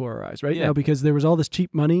change before our eyes, right? Yeah. Now, because there was all this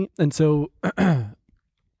cheap money. And so,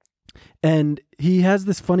 and he has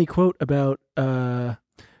this funny quote about, all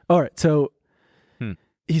right, so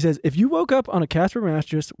he says, if you woke up on a Casper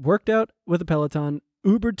mattress, worked out with a Peloton,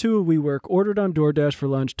 Ubered to a WeWork, ordered on DoorDash for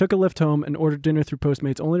lunch, took a lift home, and ordered dinner through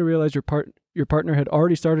Postmates, only to realize your partner had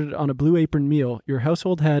already started on a Blue Apron meal, your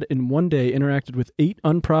household had in one day interacted with 8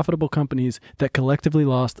 unprofitable companies that collectively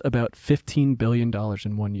lost about $15 billion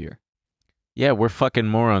in 1 year. Yeah, we're fucking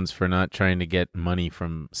morons for not trying to get money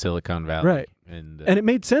from Silicon Valley. Right. And it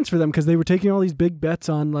made sense for them because they were taking all these big bets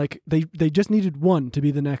on, like, they just needed one to be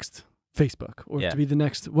the next Facebook or to be the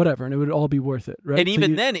next whatever, and it would all be worth it, right? And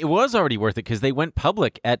even then, it was already worth it because they went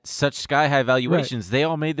public at such sky-high valuations. Right. They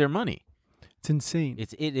all made their money. It's insane.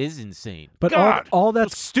 It is insane. But God, all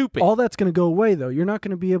that's stupid. All that's going to go away, though. You're not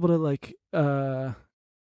going to be able to, like,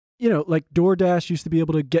 like DoorDash used to be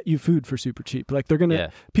able to get you food for super cheap. Like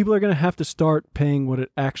people are going to have to start paying what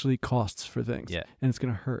it actually costs for things. Yeah. And it's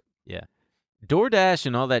going to hurt. Yeah. DoorDash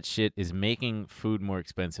and all that shit is making food more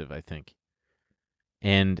expensive, I think.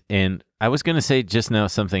 And I was going to say just now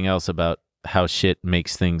something else about how shit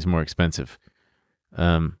makes things more expensive.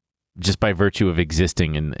 Just by virtue of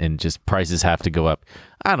existing and just prices have to go up.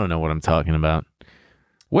 I don't know what I'm talking about.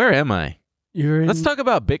 Where am I? Let's talk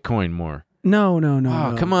about Bitcoin more. No.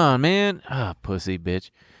 Oh, come on, man. Ah, pussy bitch.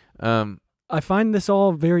 I find this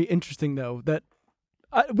all very interesting, though, that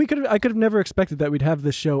I could have never expected that we'd have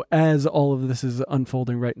this show as all of this is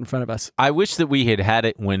unfolding right in front of us. I wish that we had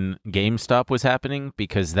it when GameStop was happening,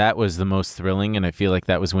 because that was the most thrilling, and I feel like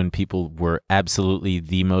that was when people were absolutely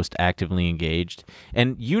the most actively engaged.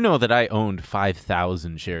 And you know that I owned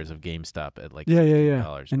 5,000 shares of GameStop at like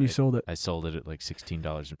 $16, and you sold it. I sold it at like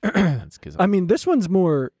 $16. I mean, this one's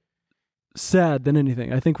more sad than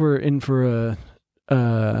anything. I think we're in for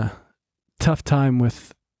a tough time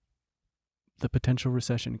with the potential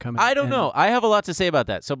recession coming. I don't know. I have a lot to say about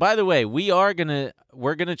that. So, by the way, we're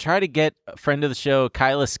gonna try to get a friend of the show,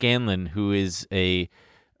 Kyla Scanlon, who is a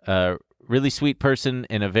really sweet person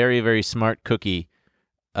and a very, very smart cookie.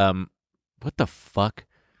 What the fuck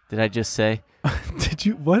did I just say? Did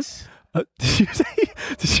you what? Did you say?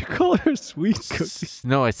 Did you call her a sweet cookie?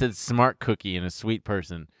 No, I said smart cookie and a sweet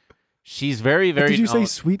person. She's very, very. Did you say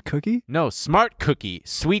sweet cookie? No, smart cookie,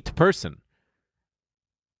 sweet person.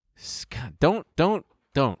 God, don't.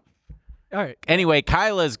 All right. Anyway,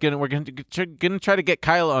 we're gonna try to get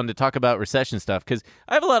Kyla on to talk about recession stuff, because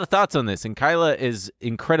I have a lot of thoughts on this, and Kyla is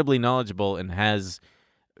incredibly knowledgeable and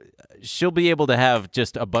she'll be able to have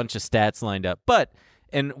just a bunch of stats lined up.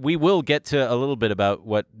 And we will get to a little bit about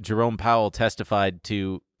what Jerome Powell testified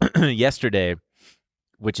to yesterday,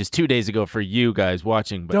 which is 2 days ago for you guys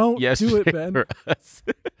watching. But don't do it, Ben. For us.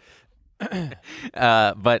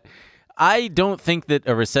 But I don't think that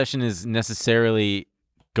a recession is necessarily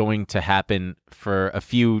going to happen for a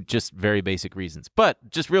few just very basic reasons.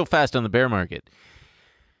 But just real fast on the bear market,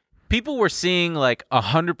 people were seeing like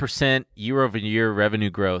 100% year-over-year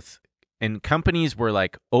revenue growth, and companies were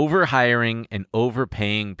like overhiring and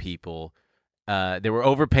overpaying people. They were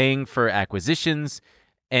overpaying for acquisitions,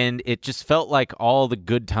 and it just felt like all the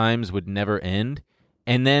good times would never end.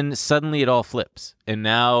 And then suddenly it all flips. And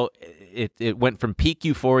now it went from peak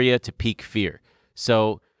euphoria to peak fear.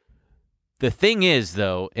 So the thing is,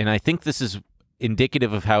 though, and I think this is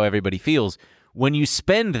indicative of how everybody feels, when you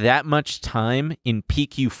spend that much time in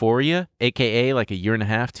peak euphoria, a.k.a. like a year and a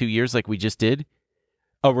half, 2 years like we just did,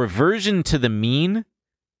 a reversion to the mean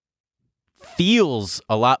feels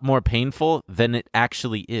a lot more painful than it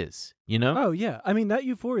actually is, you know? Oh, yeah. I mean, that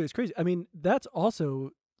euphoria is crazy. I mean, that's also...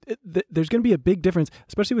 there's going to be a big difference,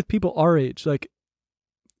 especially with people our age. Like,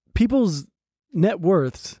 people's net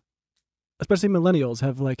worths, especially millennials,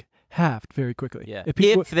 have like halved very quickly. Yeah,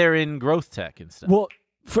 if they're in growth tech and stuff. Well,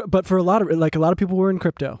 but for a lot of people were in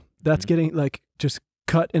crypto. That's getting like just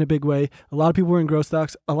cut in a big way. A lot of people were in growth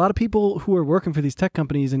stocks. A lot of people who are working for these tech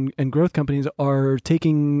companies and growth companies are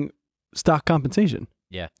taking stock compensation.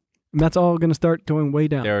 Yeah. And that's all going to start going way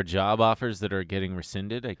down. There are job offers that are getting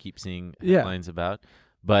rescinded. I keep seeing headlines about.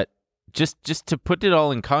 But just to put it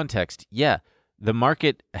all in context, yeah, the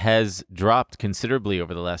market has dropped considerably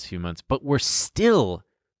over the last few months, but we're still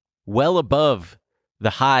well above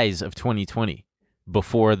the highs of 2020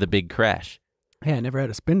 before the big crash. Hey, I never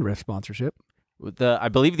had a Spindrift sponsorship. I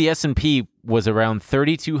believe the S&P was around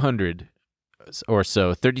 3,200 or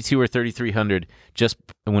so, 32 or 3,300 just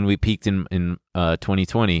when we peaked in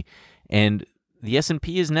 2020, and the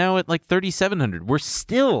S&P is now at like 3,700. We're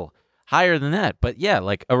still higher than that. But yeah,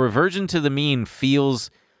 like a reversion to the mean feels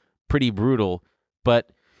pretty brutal, but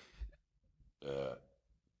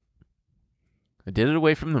I did it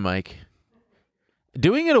away from the mic.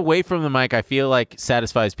 Doing it away from the mic, I feel like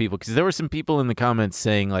satisfies people, because there were some people in the comments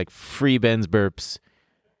saying like free Ben's burps.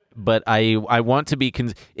 but I want to be.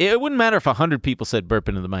 It wouldn't matter if 100 people said burp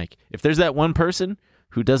into the mic. If there's that one person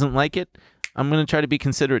who doesn't like it, I'm going to try to be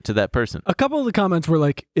considerate to that person. A couple of the comments were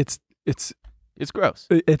like, it's gross.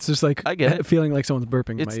 It's just like I get it. Feeling like someone's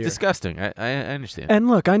burping in my ear. It's disgusting. I understand. And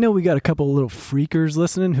look, I know we got a couple of little freakers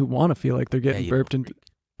listening who want to feel like they're getting burped into.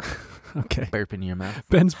 Okay. Burp in your mouth.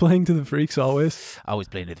 Ben's playing to the freaks always. Always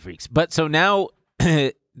playing to the freaks. But so now,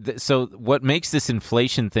 so what makes this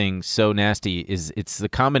inflation thing so nasty is it's the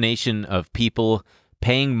combination of people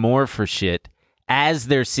paying more for shit as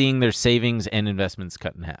they're seeing their savings and investments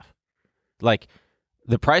cut in half. Like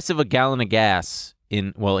the price of a gallon of gas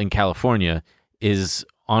in California is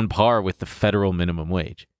on par with the federal minimum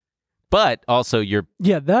wage. But also you're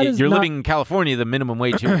living in California, the minimum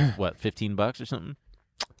wage here is what, $15 or something?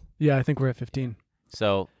 Yeah, I think we're at 15.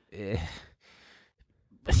 So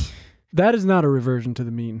that is not a reversion to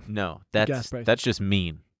the mean. No, that's just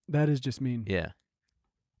mean. That is just mean. Yeah.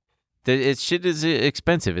 Shit is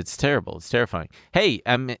expensive. It's terrible. It's terrifying. Hey,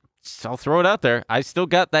 I'll throw it out there. I still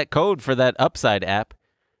got that code for that Upside app.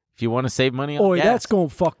 If you want to save money on gas. That's going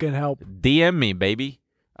to fucking help. DM me, baby.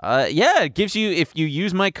 Yeah, it gives you, if you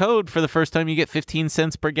use my code for the first time, you get 15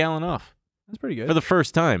 cents per gallon off. That's pretty good. For the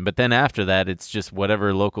first time. But then after that, it's just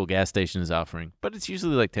whatever local gas station is offering. But it's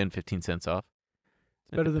usually like 10, 15 cents off.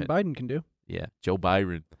 It's better than Biden can do. Yeah, Joe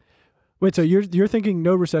Biden. Wait, so you're thinking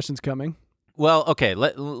no recession's coming? Well, okay,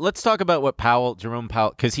 let's talk about what Jerome Powell,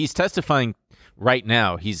 because he's testifying right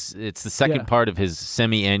now. It's the second part of his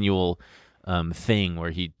semi-annual thing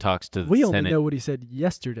where he talks to the Senate. We only know what he said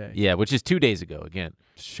yesterday. Yeah, which is 2 days ago again.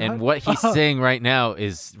 And what he's saying right now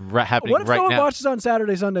is happening right now. What if someone watches on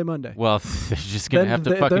Saturday, Sunday, Monday? Well, they're just going to have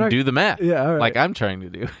to fucking do the math. Yeah, all right. Like I'm trying to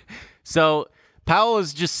do. So Powell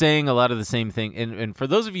is just saying a lot of the same thing. And for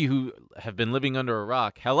those of you who have been living under a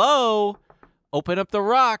rock, hello, open up the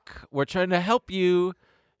rock. We're trying to help you.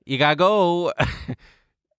 You got to go.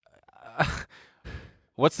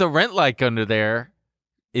 What's the rent like under there?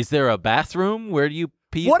 Is there a bathroom? Where do you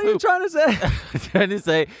pee? What are you trying to say? I'm trying to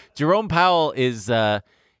say Jerome Powell is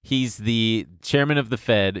he's the chairman of the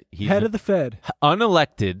Fed. He's head of the Fed.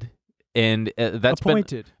 Unelected, and that's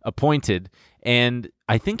appointed. Been appointed. And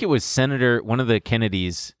I think it was one of the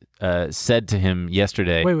Kennedys said to him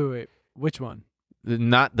yesterday. Wait. Which one?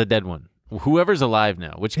 Not the dead one. Whoever's alive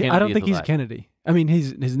now. Which Kennedy I don't think is he's alive? Kennedy. I mean,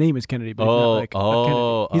 his name is Kennedy, but he's not like a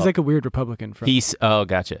Kennedy. He's like a weird Republican.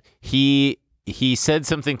 Gotcha. He said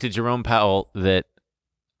something to Jerome Powell that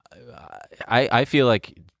I feel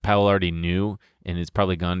like Powell already knew and it's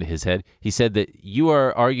probably gone to his head. He said that you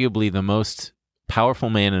are arguably the most powerful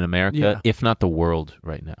man in America, if not the world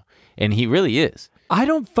right now. And he really is. I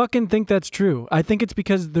don't fucking think that's true. I think it's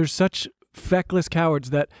because there's such feckless cowards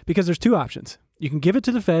because there's two options. You can give it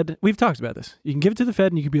to the Fed. We've talked about this. You can give it to the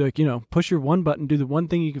Fed and you could be like, push your one button, do the one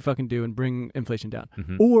thing you can fucking do and bring inflation down.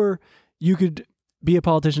 Mm-hmm. Or you could be a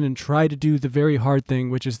politician and try to do the very hard thing,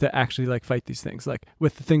 which is to actually like fight these things, like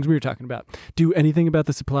with the things we were talking about. Do anything about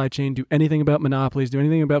the supply chain, do anything about monopolies, do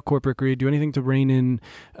anything about corporate greed, do anything to rein in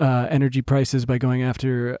energy prices by going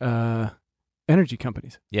after energy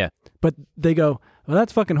companies. Yeah. But they go, well,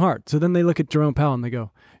 that's fucking hard. So then they look at Jerome Powell and they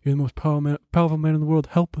go, you're the most powerful man in the world.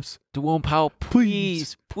 Help us. Jerome Powell,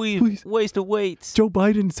 please. Waste of weights. Joe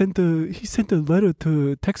Biden sent a letter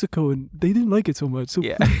to Texaco and they didn't like it so much. So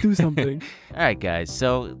please do something. All right, guys.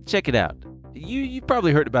 So check it out. You've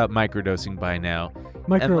probably heard about microdosing by now.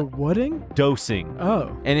 Micro-whatting? Dosing.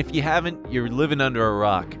 Oh. And if you haven't, you're living under a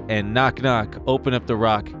rock. And knock, knock, open up the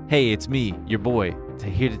rock. Hey, it's me, your boy,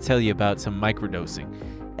 here to tell you about some microdosing.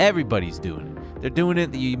 Everybody's doing it. They're doing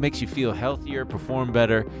it. It makes you feel healthier, perform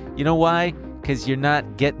better. You know why? Because you're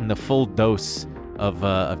not getting the full dose of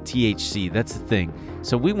THC. That's the thing.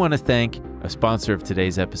 So we want to thank a sponsor of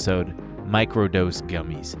today's episode, Microdose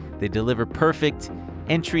Gummies. They deliver perfect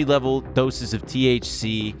entry-level doses of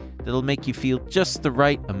THC that'll make you feel just the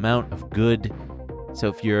right amount of good. So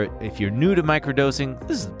if you're new to microdosing,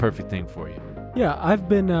 this is the perfect thing for you. Yeah, I've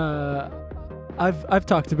been I've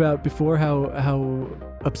talked about before how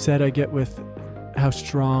upset I get with how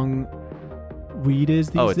strong weed is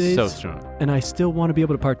these days. Oh, it's so strong. And I still want to be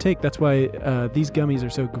able to partake. That's why these gummies are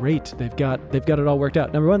so great. They've got it all worked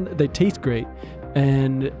out. Number one, they taste great,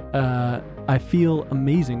 and I feel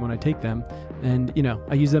amazing when I take them. And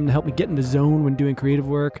I use them to help me get in the zone when doing creative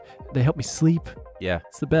work. They help me sleep. Yeah,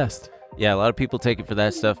 it's the best. Yeah, a lot of people take it for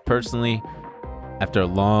that stuff. Personally, after a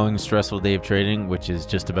long, stressful day of trading, which is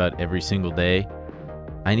just about every single day,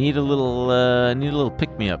 I need a little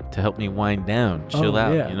pick-me-up to help me wind down, chill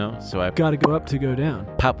out, yeah. So I've got to go up to go down.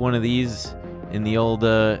 Pop one of these in the old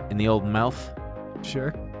mouth.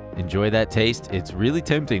 Sure. Enjoy that taste. It's really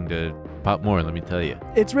tempting to pop more, let me tell you.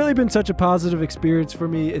 It's really been such a positive experience for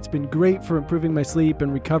me. It's been great for improving my sleep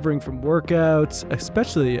and recovering from workouts,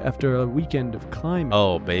 especially after a weekend of climbing.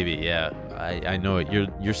 Oh, baby, yeah. I know it.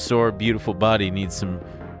 Your sore, beautiful body needs some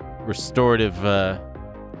restorative time.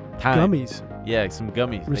 Gummies. Yeah, some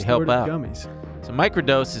gummies. They help out. Gummies. So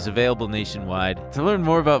Microdose is available nationwide. To learn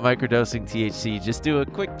more about microdosing THC, just do a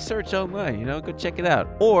quick search online, go check it out.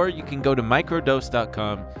 Or you can go to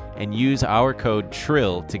microdose.com and use our code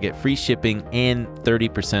TRILL to get free shipping and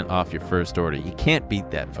 30% off your first order. You can't beat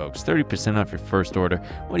that, folks. 30% off your first order.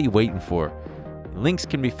 What are you waiting for? Links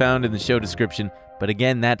can be found in the show description. But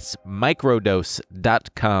again, that's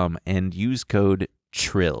microdose.com and use code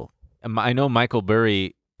TRILL. I know Michael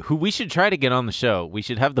Burry, who we should try to get on the show. We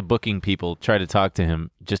should have the booking people try to talk to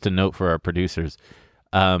him. Just a note for our producers,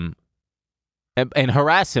 and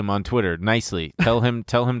harass him on Twitter nicely. Tell him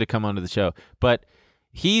to come onto the show. But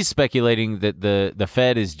he's speculating that the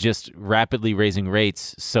Fed is just rapidly raising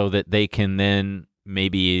rates so that they can then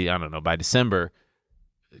maybe, I don't know, by December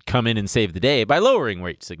come in and save the day by lowering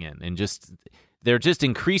rates again. And they're just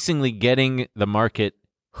increasingly getting the market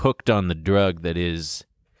hooked on the drug that is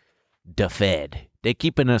the Fed. They're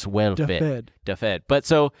keeping us well-fed. Fed. But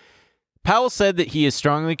so Powell said that he is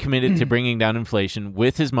strongly committed to bringing down inflation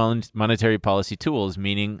with his monetary policy tools,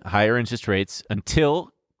 meaning higher interest rates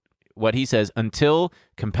until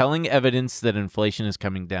compelling evidence that inflation is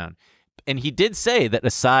coming down. And he did say that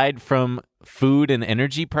aside from food and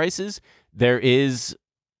energy prices, there is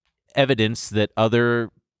evidence that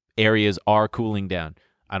other areas are cooling down.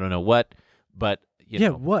 I don't know what, but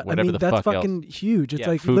what? I mean, that's fucking huge. It's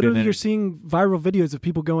like food literally you're seeing viral videos of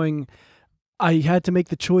people going, I had to make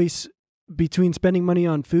the choice between spending money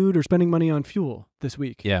on food or spending money on fuel this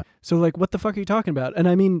week. Yeah. So like, what the fuck are you talking about? And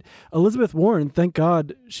I mean, Elizabeth Warren, thank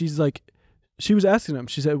God, she was asking him.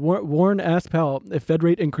 She said, Warren asked Powell if Fed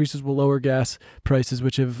rate increases will lower gas prices,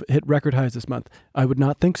 which have hit record highs this month. I would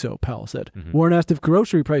not think so, Powell said. Mm-hmm. Warren asked if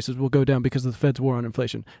grocery prices will go down because of the Fed's war on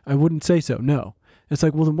inflation. I wouldn't say so, no. It's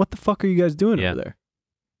like, well, then what the fuck are you guys doing over there?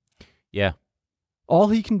 Yeah. All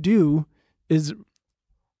he can do is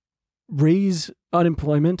raise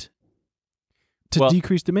unemployment to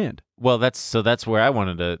decrease demand. Well, that's where I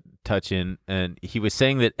wanted to touch in. And he was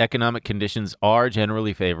saying that economic conditions are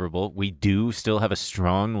generally favorable. We do still have a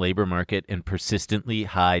strong labor market and persistently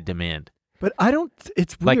high demand. But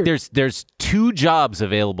it's weird. Like there's 2 jobs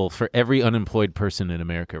available for every unemployed person in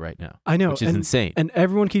America right now. I know. Which is insane. And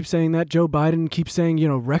everyone keeps saying that. Joe Biden keeps saying,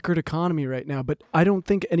 record economy right now. But I don't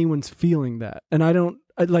think anyone's feeling that. And I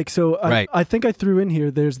think I threw in here,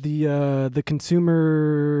 there's the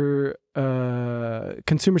consumer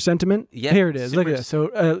sentiment. Yeah, here it is. Look at this.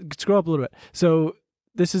 So scroll up a little bit. So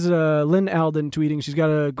this is Lynn Alden tweeting. She's got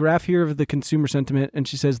a graph here of the consumer sentiment, and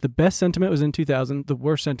she says the best sentiment was in 2000. The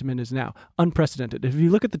worst sentiment is now. Unprecedented. If you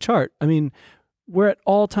look at the chart, I mean, we're at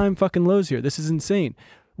all-time fucking lows here. This is insane.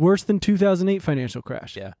 Worse than 2008 financial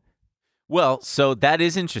crash. Yeah. Well, so that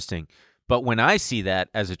is interesting. But when I see that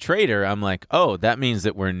as a trader, I'm like, oh, that means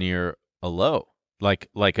that we're near a low, like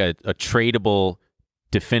a tradable,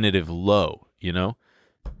 definitive low,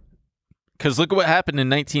 Because look at what happened in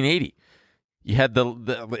 1980. You had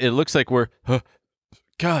it looks like we're,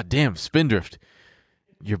 God damn, Spindrift.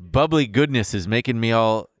 Your bubbly goodness is making me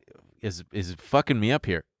is fucking me up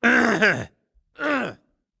here.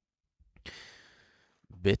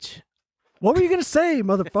 Bitch. What were you going to say,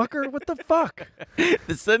 motherfucker? What the fuck?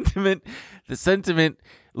 The sentiment,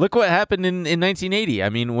 look what happened in 1980. I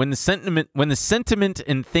mean, when the sentiment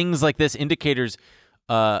and things like this, indicators,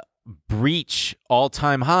 breach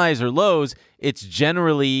all-time highs or lows, it's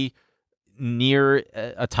generally near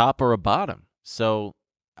a top or a bottom. So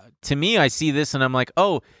to me, I see this and I'm like,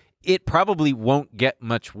 oh, it probably won't get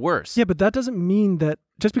much worse. Yeah, but that doesn't mean that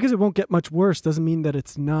just because it won't get much worse doesn't mean that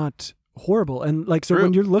it's not horrible. And so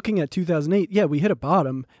when you're looking at 2008, yeah, we hit a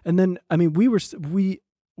bottom, and then I mean we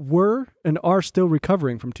were and are still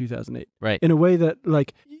recovering from 2008, right? In a way that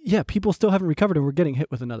people still haven't recovered, and we're getting hit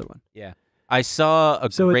with another one. Yeah, I saw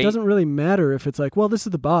a. So it doesn't really matter if it's like, well, this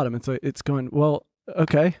is the bottom. It's like it's going well.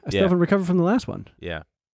 Okay, I still haven't recovered from the last one. Yeah,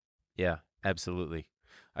 absolutely.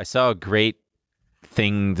 I saw a great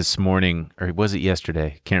thing this morning, or was it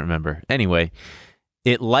yesterday? Can't remember. Anyway,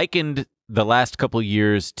 it likened the last couple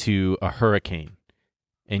years to a hurricane.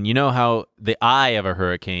 And you know how the eye of a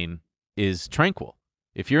hurricane is tranquil.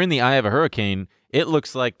 If you're in the eye of a hurricane, it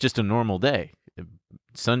looks like just a normal day.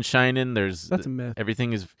 Sun shining, That's a myth.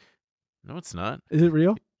 Everything is... No, it's not. Is it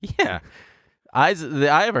real? Yeah. The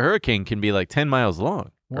eye of a hurricane can be like 10 miles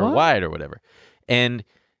long or wide or whatever. And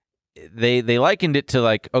they likened it to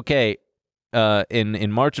like, okay,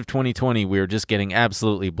 in March of 2020, we were just getting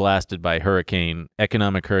absolutely blasted by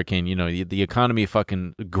economic hurricane. You know, the economy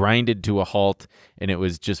fucking grinded to a halt, and it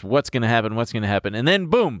was just what's going to happen, and then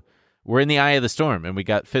boom, we're in the eye of the storm, and we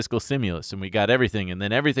got fiscal stimulus, and we got everything, and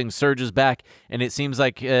then everything surges back, and it seems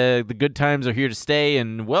like the good times are here to stay,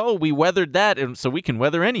 and well, we weathered that, and so we can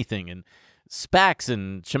weather anything, and SPACs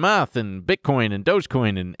and Chamath and Bitcoin and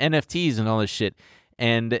Dogecoin and NFTs and all this shit,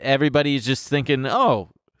 and everybody's just thinking, oh,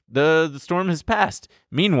 the storm has passed.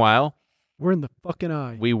 Meanwhile, we're in the fucking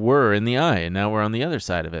eye. We were in the eye, and now we're on the other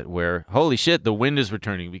side of it, where holy shit, the wind is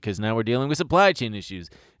returning because now we're dealing with supply chain issues,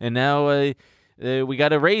 and now we got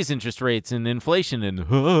to raise interest rates and inflation, and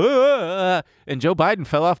Joe Biden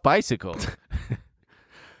fell off bicycle.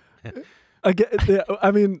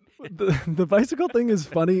 I mean, the bicycle thing is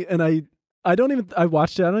funny, and I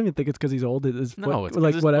watched it. I don't even think it's because he's old. It's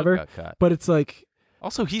like whatever. But it's like,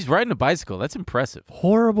 also, he's riding a bicycle. That's impressive.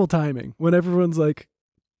 Horrible timing when everyone's like,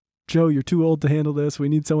 Joe, you're too old to handle this. We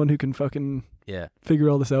need someone who can fucking figure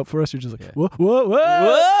all this out for us. You're just like,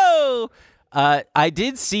 whoa. I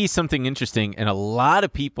did see something interesting, and a lot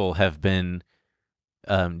of people have been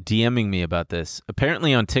DMing me about this.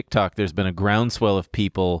 Apparently on TikTok, there's been a groundswell of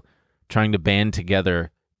people trying to band together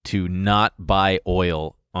to not buy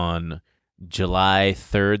oil on July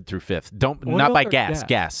 3rd through 5th. Not buy gas.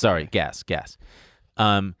 Gas.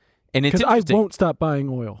 And it's I won't stop buying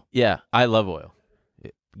oil. Yeah, I love oil.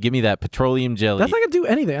 Give me that petroleum jelly. That's not gonna do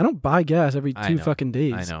anything. I don't buy gas every 2 fucking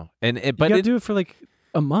days. I know, but you gotta do it for like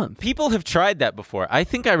a month. People have tried that before. I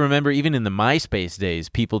think I remember even in the MySpace days,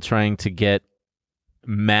 people trying to get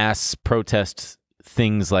mass protest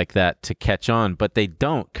things like that to catch on, but they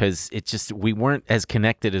don't, because we weren't as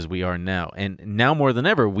connected as we are now. And now more than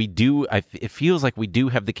ever, we do. It feels like we do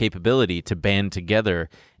have the capability to band together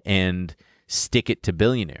and stick it to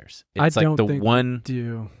billionaires. It's like the one.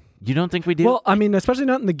 You don't think we do? Well, I mean, especially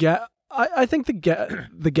not in the gas. I think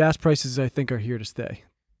the gas prices, I think, are here to stay.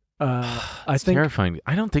 I think terrifying.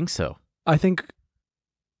 I don't think so. I think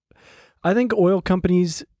oil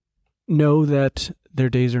companies know that their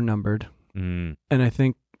days are numbered, and I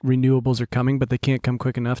think renewables are coming, but they can't come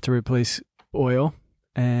quick enough to replace oil.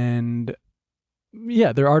 And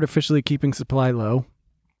yeah, they're artificially keeping supply low,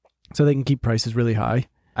 so they can keep prices really high.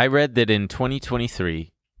 I read that in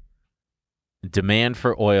 2023, demand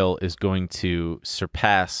for oil is going to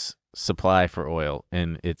surpass supply for oil,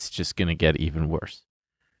 and it's just going to get even worse.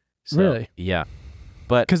 So, really? Yeah,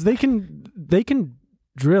 but because they can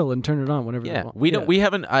drill and turn it on whenever they want. We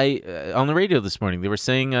haven't. On the radio this morning, they were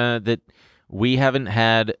saying that we haven't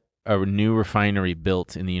had a new refinery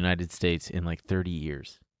built in the United States in like 30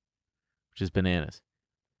 years, which is bananas.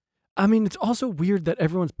 I mean, it's also weird that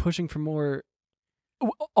everyone's pushing for more.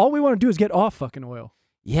 All we want to do is get off fucking oil.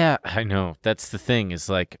 Yeah, I know. That's the thing. Is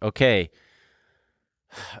like, okay,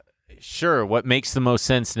 sure. What makes the most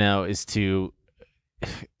sense now is to.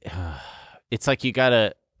 It's like you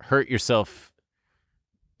gotta hurt yourself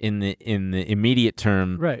in the immediate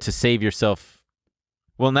term to save yourself.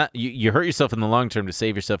 Well, not you hurt yourself in the long term to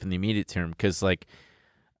save yourself in the immediate term, because like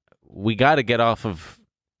we gotta get off of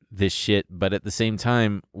this shit, but at the same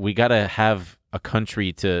time we gotta have a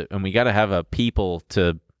country and we gotta have a people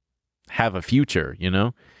to have a future. You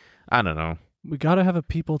know, I don't know. We gotta have a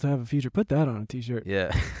people to have a future. Put that on a t-shirt.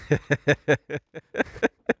 Yeah.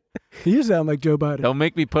 You sound like Joe Biden. Don't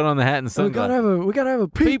make me put on the hat and sunglasses. We gotta have a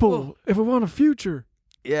people if we want a future.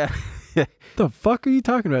 Yeah. The fuck are you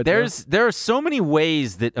talking about? There are so many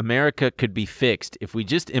ways that America could be fixed if we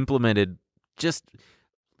just implemented. Just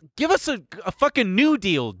give us a fucking New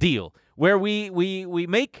Deal where we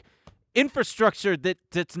make infrastructure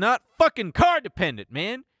that's not fucking car dependent,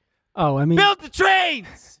 man. Oh, I mean, build the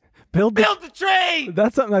trains. Build the trains.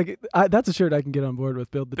 That's something like that's a shirt I can get on board with.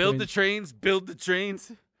 Build the trains. Build the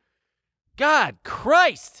trains. God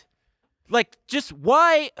Christ! Like, just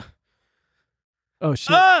why? Oh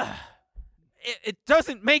shit! It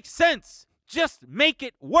doesn't make sense. Just make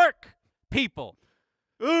it work, people.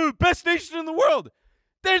 Best nation in the world.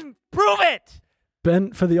 Then prove it.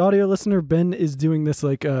 Ben, for the audio listener, Ben is doing this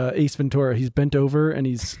like Ace Ventura. He's bent over and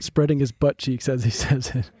he's spreading his butt cheeks as he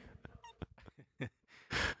says it.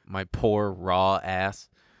 My poor raw ass.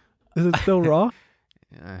 Is it still raw?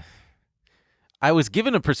 I was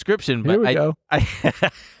given a prescription, but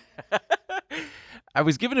I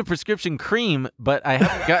was given a prescription cream, but I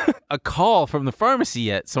haven't got a call from the pharmacy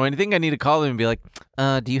yet. So I think I need to call them and be like,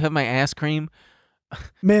 do you have my ass cream?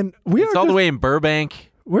 Man, it's all the way in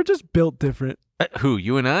Burbank. We're just built different. Who,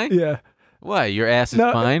 you and I? Yeah. Why? Your ass is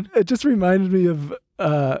fine? It just reminded me of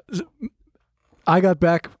I got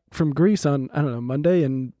back from Greece on, I don't know, Monday,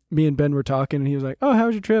 and me and Ben were talking, and he was like, "Oh, how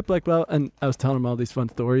was your trip?" Like, well, and I was telling him all these fun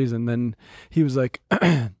stories, and then he was like,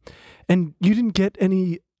 "And you didn't get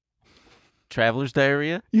any traveler's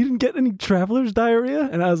diarrhea? You didn't get any traveler's diarrhea?"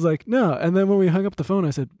 And I was like, "No." And then when we hung up the phone, I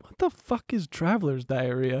said, "What the fuck is traveler's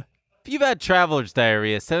diarrhea?" If you've had traveler's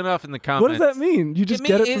diarrhea, send it off in the comments. What does that mean? You just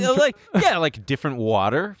get it from like different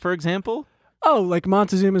water, for example. Oh, like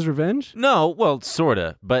Montezuma's Revenge? No, well,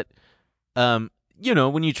 sorta, but you know,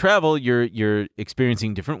 when you travel, you're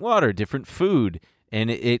experiencing different water, different food, and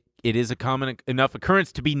it is a common enough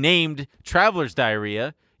occurrence to be named traveler's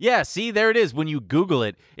diarrhea. Yeah, see, there it is. When you Google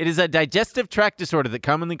it, it is a digestive tract disorder that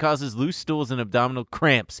commonly causes loose stools and abdominal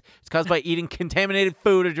cramps. It's caused by eating contaminated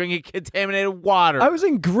food or drinking contaminated water. I was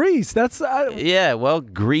in Greece. Yeah, well,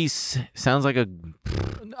 Greece sounds like a...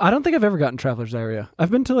 I don't think I've ever gotten traveler's diarrhea. I've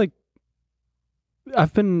been to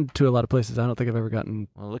a lot of places. I don't think I've ever gotten...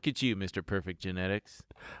 Well, look at you, Mr. Perfect Genetics.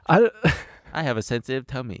 I have a sensitive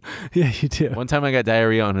tummy. Yeah, you do. One time I got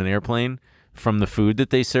diarrhea on an airplane from the food that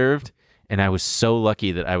they served. And I was so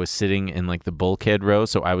lucky that I was sitting in like the bulkhead row,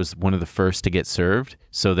 so I was one of the first to get served.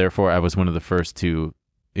 So therefore, I was one of the first to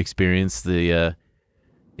experience the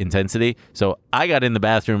intensity. So I got in the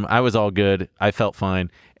bathroom. I was all good. I felt fine.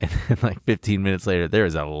 And then like 15 minutes later, there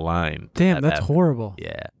was a line. Damn, that's horrible.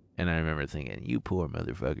 Yeah. And I remember thinking, you poor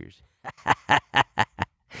motherfuckers.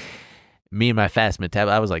 Me and my fast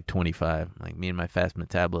metabolism, I was like 25. Like me and my fast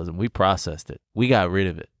metabolism, we processed it. We got rid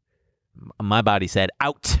of it. My body said,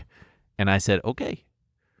 out. And I said, okay.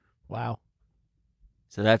 Wow.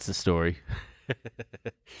 So that's the story.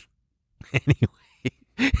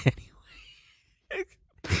 Anyway.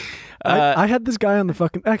 I had this guy on the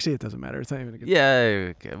fucking... Actually, it doesn't matter. It's not even a good...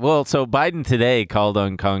 Yeah. Okay. Well, so Biden today called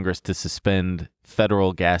on Congress to suspend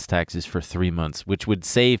federal gas taxes for 3 months, which would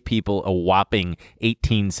save people a whopping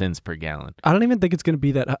 18 cents per gallon. I don't even think it's going to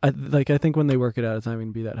be that... I think when they work it out, it's not going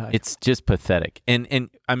to be that high. It's just pathetic.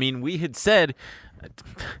 And I mean, we had said...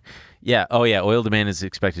 Yeah. Oh, yeah. Oil demand is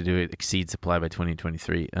expected to exceed supply by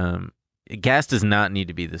 2023. Gas does not need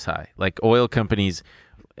to be this high. Like oil companies,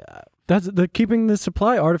 they're keeping the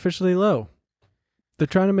supply artificially low. They're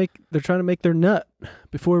trying to make their nut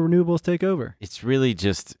before renewables take over. It's really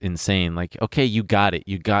just insane. Like, okay, you got it.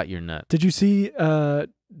 You got your nut. Did you see Joe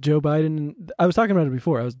Biden? I was talking about it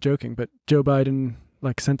before. I was joking, but Joe Biden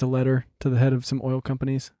like sent a letter to the head of some oil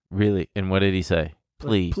companies. Really? And what did he say?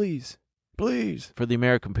 Please. Please. For the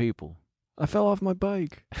American people. I fell off my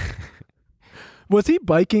bike. Was he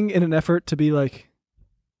biking in an effort to be like,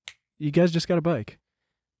 you guys just got a bike?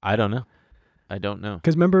 I don't know.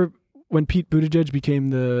 Because remember when Pete Buttigieg became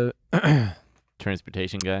the...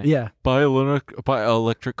 transportation guy? Yeah. Buy an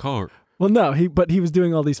electric car. Well, no, but he was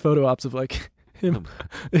doing all these photo ops of like him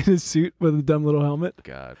in his suit with a dumb little helmet.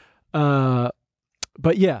 God.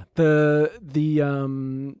 But yeah, the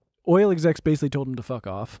oil execs basically told him to fuck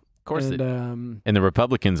off. Of course and, they do. And the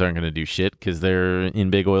Republicans aren't going to do shit because they're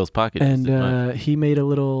in Big Oil's pocket. And he made a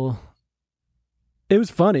little... It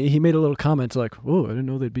was funny. He made a little comment like, whoa, I didn't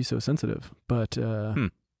know they'd be so sensitive. But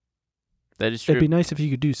that is true. It'd be nice if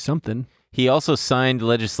you could do something. He also signed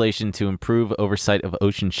legislation to improve oversight of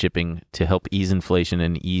ocean shipping to help ease inflation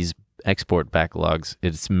and ease export backlogs.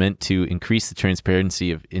 It's meant to increase the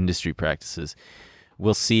transparency of industry practices.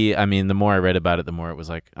 We'll see. I mean, the more I read about it, the more it was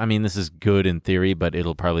like, I mean, this is good in theory, but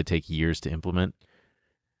it'll probably take years to implement.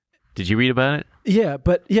 Did you read about it? Yeah,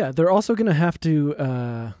 but yeah, they're also going to have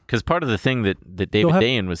to... Because part of the thing that David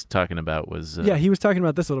Dayen was talking about was... yeah, he was talking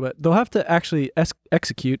about this a little bit. They'll have to actually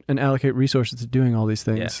execute and allocate resources to doing all these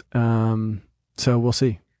things. Yeah. So we'll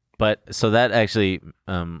see. But so that actually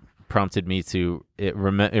prompted me to... It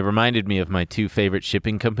reminded me of my two favorite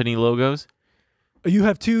shipping company logos. You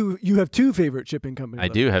have two favorite shipping companies. I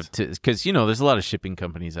do have two, because there's a lot of shipping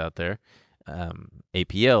companies out there.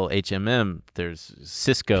 APL, HMM, there's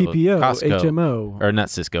Cisco, PPO, Costco, HMO, or not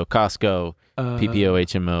Cisco, Costco, PPO,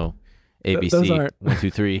 HMO, ABC, 1,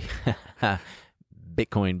 2, 3,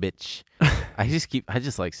 Bitcoin, bitch. I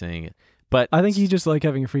just like saying it, but I think you just like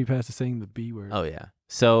having a free pass to saying the B word. Oh yeah.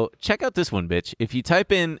 So check out this one, bitch. If you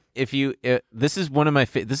type in, this is one of my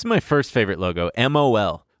this is my first favorite logo,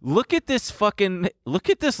 MOL. Look at this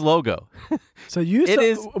logo. So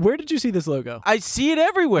where did you see this logo? I see it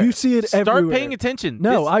everywhere. You see it everywhere. Start paying attention.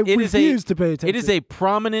 No, I refuse to pay attention. It is a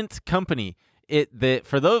prominent company.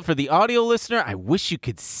 For the audio listener, I wish you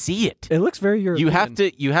could see it. It looks very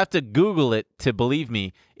European. You have to Google it to believe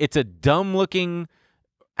me. It's a dumb-looking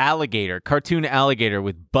cartoon alligator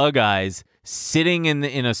with bug eyes sitting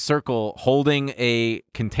in a circle holding a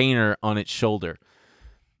container on its shoulder.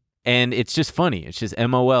 And it's just funny. It's just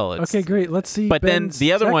MOL. Okay, great. Let's see. But Ben's then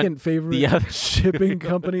the other favorite shipping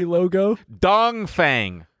company logo.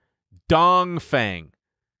 Dongfang. dong fang.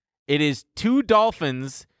 It is two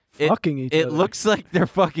dolphins fucking each other. It looks like they're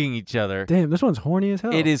fucking each other. Damn, this one's horny as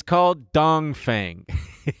hell. It is called dong fang.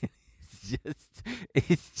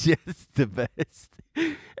 It's just the best.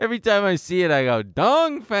 Every time I see it, I go,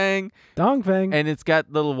 dong fang. Dong fang. And it's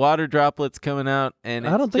got little water droplets coming out. And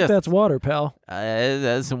I don't think that's water, pal.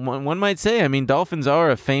 As one might say. I mean, dolphins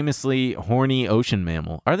are a famously horny ocean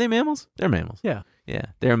mammal. Are they mammals? They're mammals. Yeah. Yeah,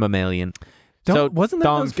 they're a mammalian. Wasn't that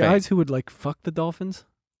those guys who would, like, fuck the dolphins?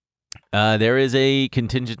 There is a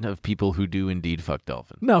contingent of people who do indeed fuck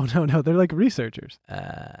dolphins. No. They're like researchers.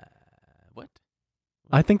 What?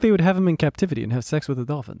 I think they would have them in captivity and have sex with the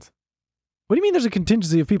dolphins. What do you mean there's a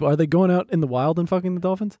contingency of people? Are they going out in the wild and fucking the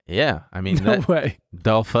dolphins? Yeah. I mean, no way.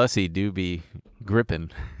 Dolphussy do be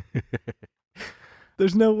gripping.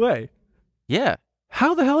 There's no way. Yeah.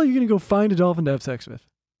 How the hell are you going to go find a dolphin to have sex with?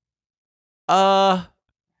 On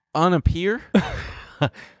a pier?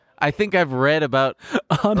 I think I've read about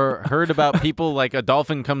or heard about people like a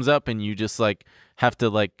dolphin comes up and you just like have to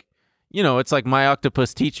like, you know, it's like My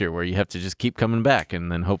Octopus Teacher where you have to just keep coming back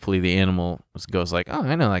and then hopefully the animal goes like, oh,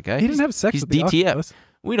 I know that guy. He didn't have sex he's with the DTF. octopus.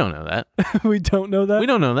 We don't know that. We don't know that? We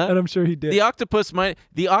don't know that. And I'm sure he did. The octopus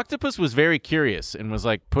was very curious and was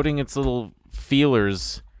like putting its little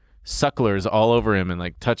feelers, sucklers all over him and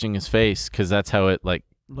like touching his face because that's how it like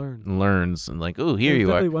learns and like, oh, here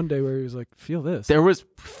you are. One day where he was like, feel this. There was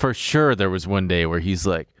one day where he's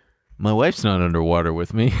like, my wife's not underwater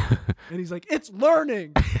with me. And he's like, it's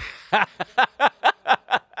learning.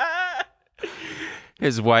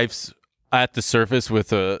 His wife's at the surface with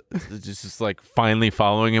just like finally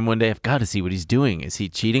following him one day. I've got to see what he's doing. Is he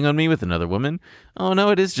cheating on me with another woman? Oh no,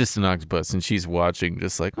 it is just an octopus. And she's watching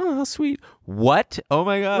just like, oh, how sweet. What? Oh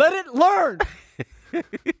my God. Let it learn.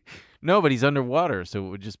 No, but he's underwater, so it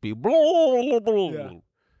would just be blah, blah, blah.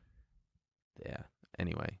 Yeah.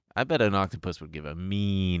 Anyway, I bet an octopus would give a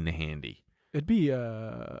mean handy. It'd be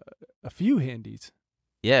a few handies.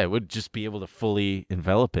 Yeah, it would just be able to fully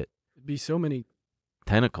envelop it. It'd be so many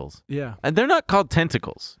tentacles. Yeah. And they're not called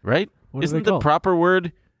tentacles, right? Isn't the proper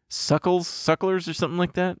word sucklers or something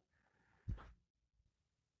like that?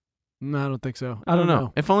 No, I don't think so. I don't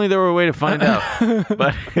know. If only there were a way to find out.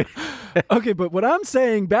 But okay, but what I'm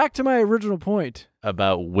saying, back to my original point.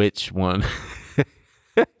 About which one?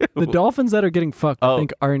 The dolphins that are getting fucked, I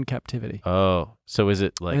think, are in captivity. Oh, so is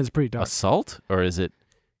it like it's pretty dark. Assault? Or is it...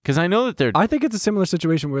 Because I know that they're... I think it's a similar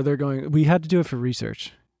situation where they're going, we had to do it for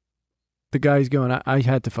research. The guy's going, I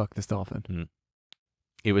had to fuck this dolphin. Mm.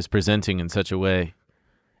 It was presenting in such a way.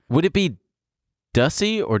 Would it be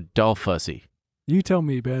Dussy or Dolphussy? You tell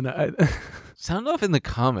me, Ben. Sound off in the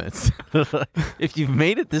comments. If you've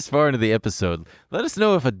made it this far into the episode, let us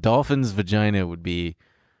know if a dolphin's vagina would be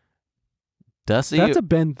Dussy. That's a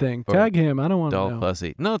Ben thing. Tag him. I don't want to know.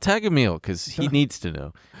 Dolphussy. No, tag Emil because he needs to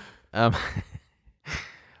know.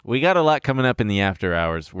 We got a lot coming up in the after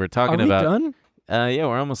hours. We're talking about. Are we done? Yeah,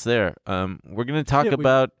 we're almost there. We're going to talk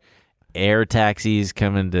about air taxis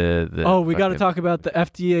coming to the... Oh, we got to talk about the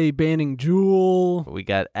FDA banning Juul. We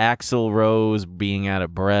got Axl Rose being out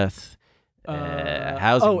of breath.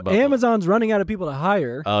 Housing bubble. Amazon's running out of people to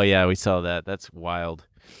hire. Oh, yeah, we saw that. That's wild.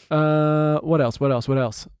 What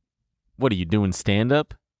else? What are you doing,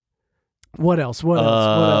 stand-up? What else?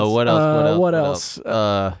 What else?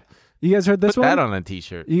 You guys heard this Put one? that on a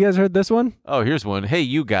t-shirt. You guys heard this one? Oh, here's one. Hey,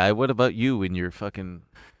 you guy, what about you and your fucking...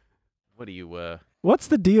 What are you, What's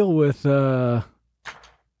the deal with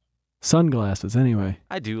sunglasses anyway?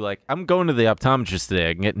 I do like... I'm going to the optometrist today.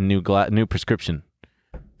 I can get a new prescription.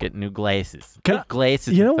 Get new glasses.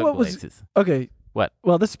 Glasses. You know what was... Okay. What?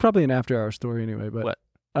 Well, this is probably an after-hour story anyway, but...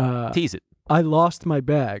 What? Tease it. I lost my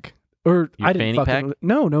bag. Or your I didn't fanny pack?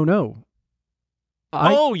 No.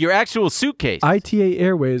 Your actual suitcase. ITA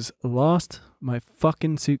Airways lost my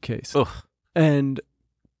fucking suitcase. Ugh. And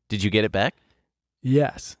did you get it back?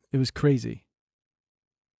 Yes. It was crazy.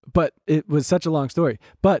 But it was such a long story.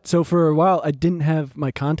 But so for a while, I didn't have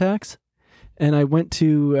my contacts. And I went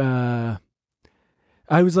to,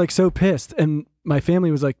 I was like so pissed. And my family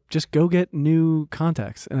was like, just go get new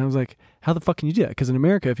contacts. And I was like, how the fuck can you do that? Because in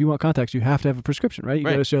America, if you want contacts, you have to have a prescription, right? You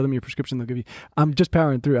got to show them your prescription. They'll give you. I'm just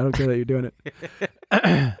powering through. I don't care that you're doing it.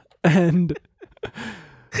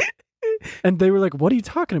 And they were like, what are you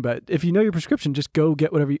talking about? If you know your prescription, just go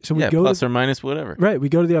get whatever. So we go plus or minus whatever. Right. We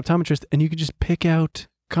go to the optometrist and you could just pick out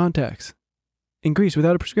contacts in Greece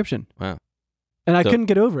without a prescription. Wow. And I couldn't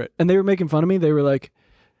get over it. And they were making fun of me. They were like,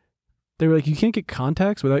 you can't get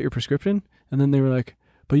contacts without your prescription. And then they were like,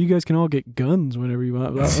 but you guys can all get guns whenever you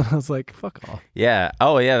want. I was like, fuck off. Yeah.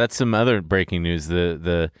 Oh, yeah. That's some other breaking news.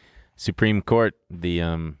 The Supreme Court, the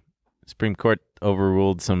Supreme Court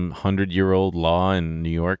overruled some 100-year-old law in New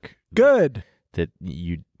York. Good. That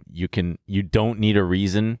you don't need a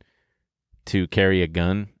reason to carry a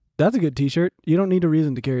gun. That's a good T-shirt. You don't need a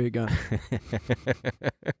reason to carry a gun.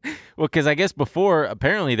 Well, because I guess before,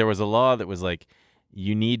 apparently there was a law that was like,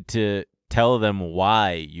 you need to tell them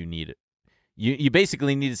why you need it. You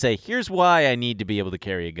basically need to say, here's why I need to be able to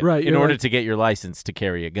carry a gun. Right. In order to get your license to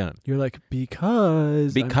carry a gun. You're like,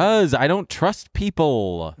 because I don't trust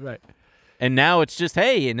people. Right. And now it's just,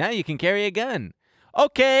 hey, and now you can carry a gun.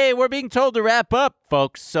 Okay, we're being told to wrap up,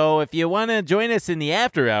 folks. So if you want to join us in the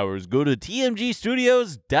after hours, go to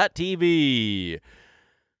tmgstudios.tv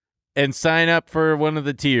and sign up for one of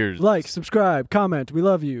the tiers. Like, subscribe, comment. We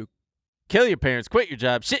love you. Kill your parents, quit your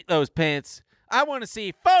job, shit those pants. I want to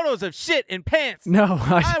see photos of shit in pants. No.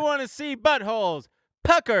 I want to see buttholes,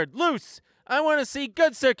 puckered, loose. I want to see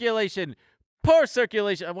good circulation, poor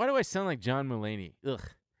circulation. Why do I sound like John Mulaney? Ugh.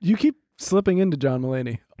 You keep slipping into John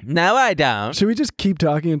Mulaney. No, I don't. Should we just keep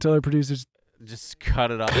talking until our producers just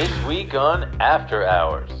cut it off? This week on After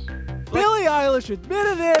Hours. Billie Eilish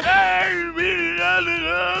admitted it.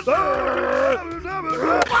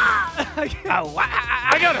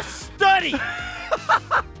 I gotta study.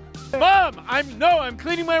 Mom, I'm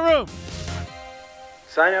cleaning my room.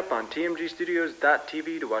 Sign up on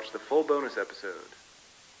tmgstudios.tv to watch the full bonus episode.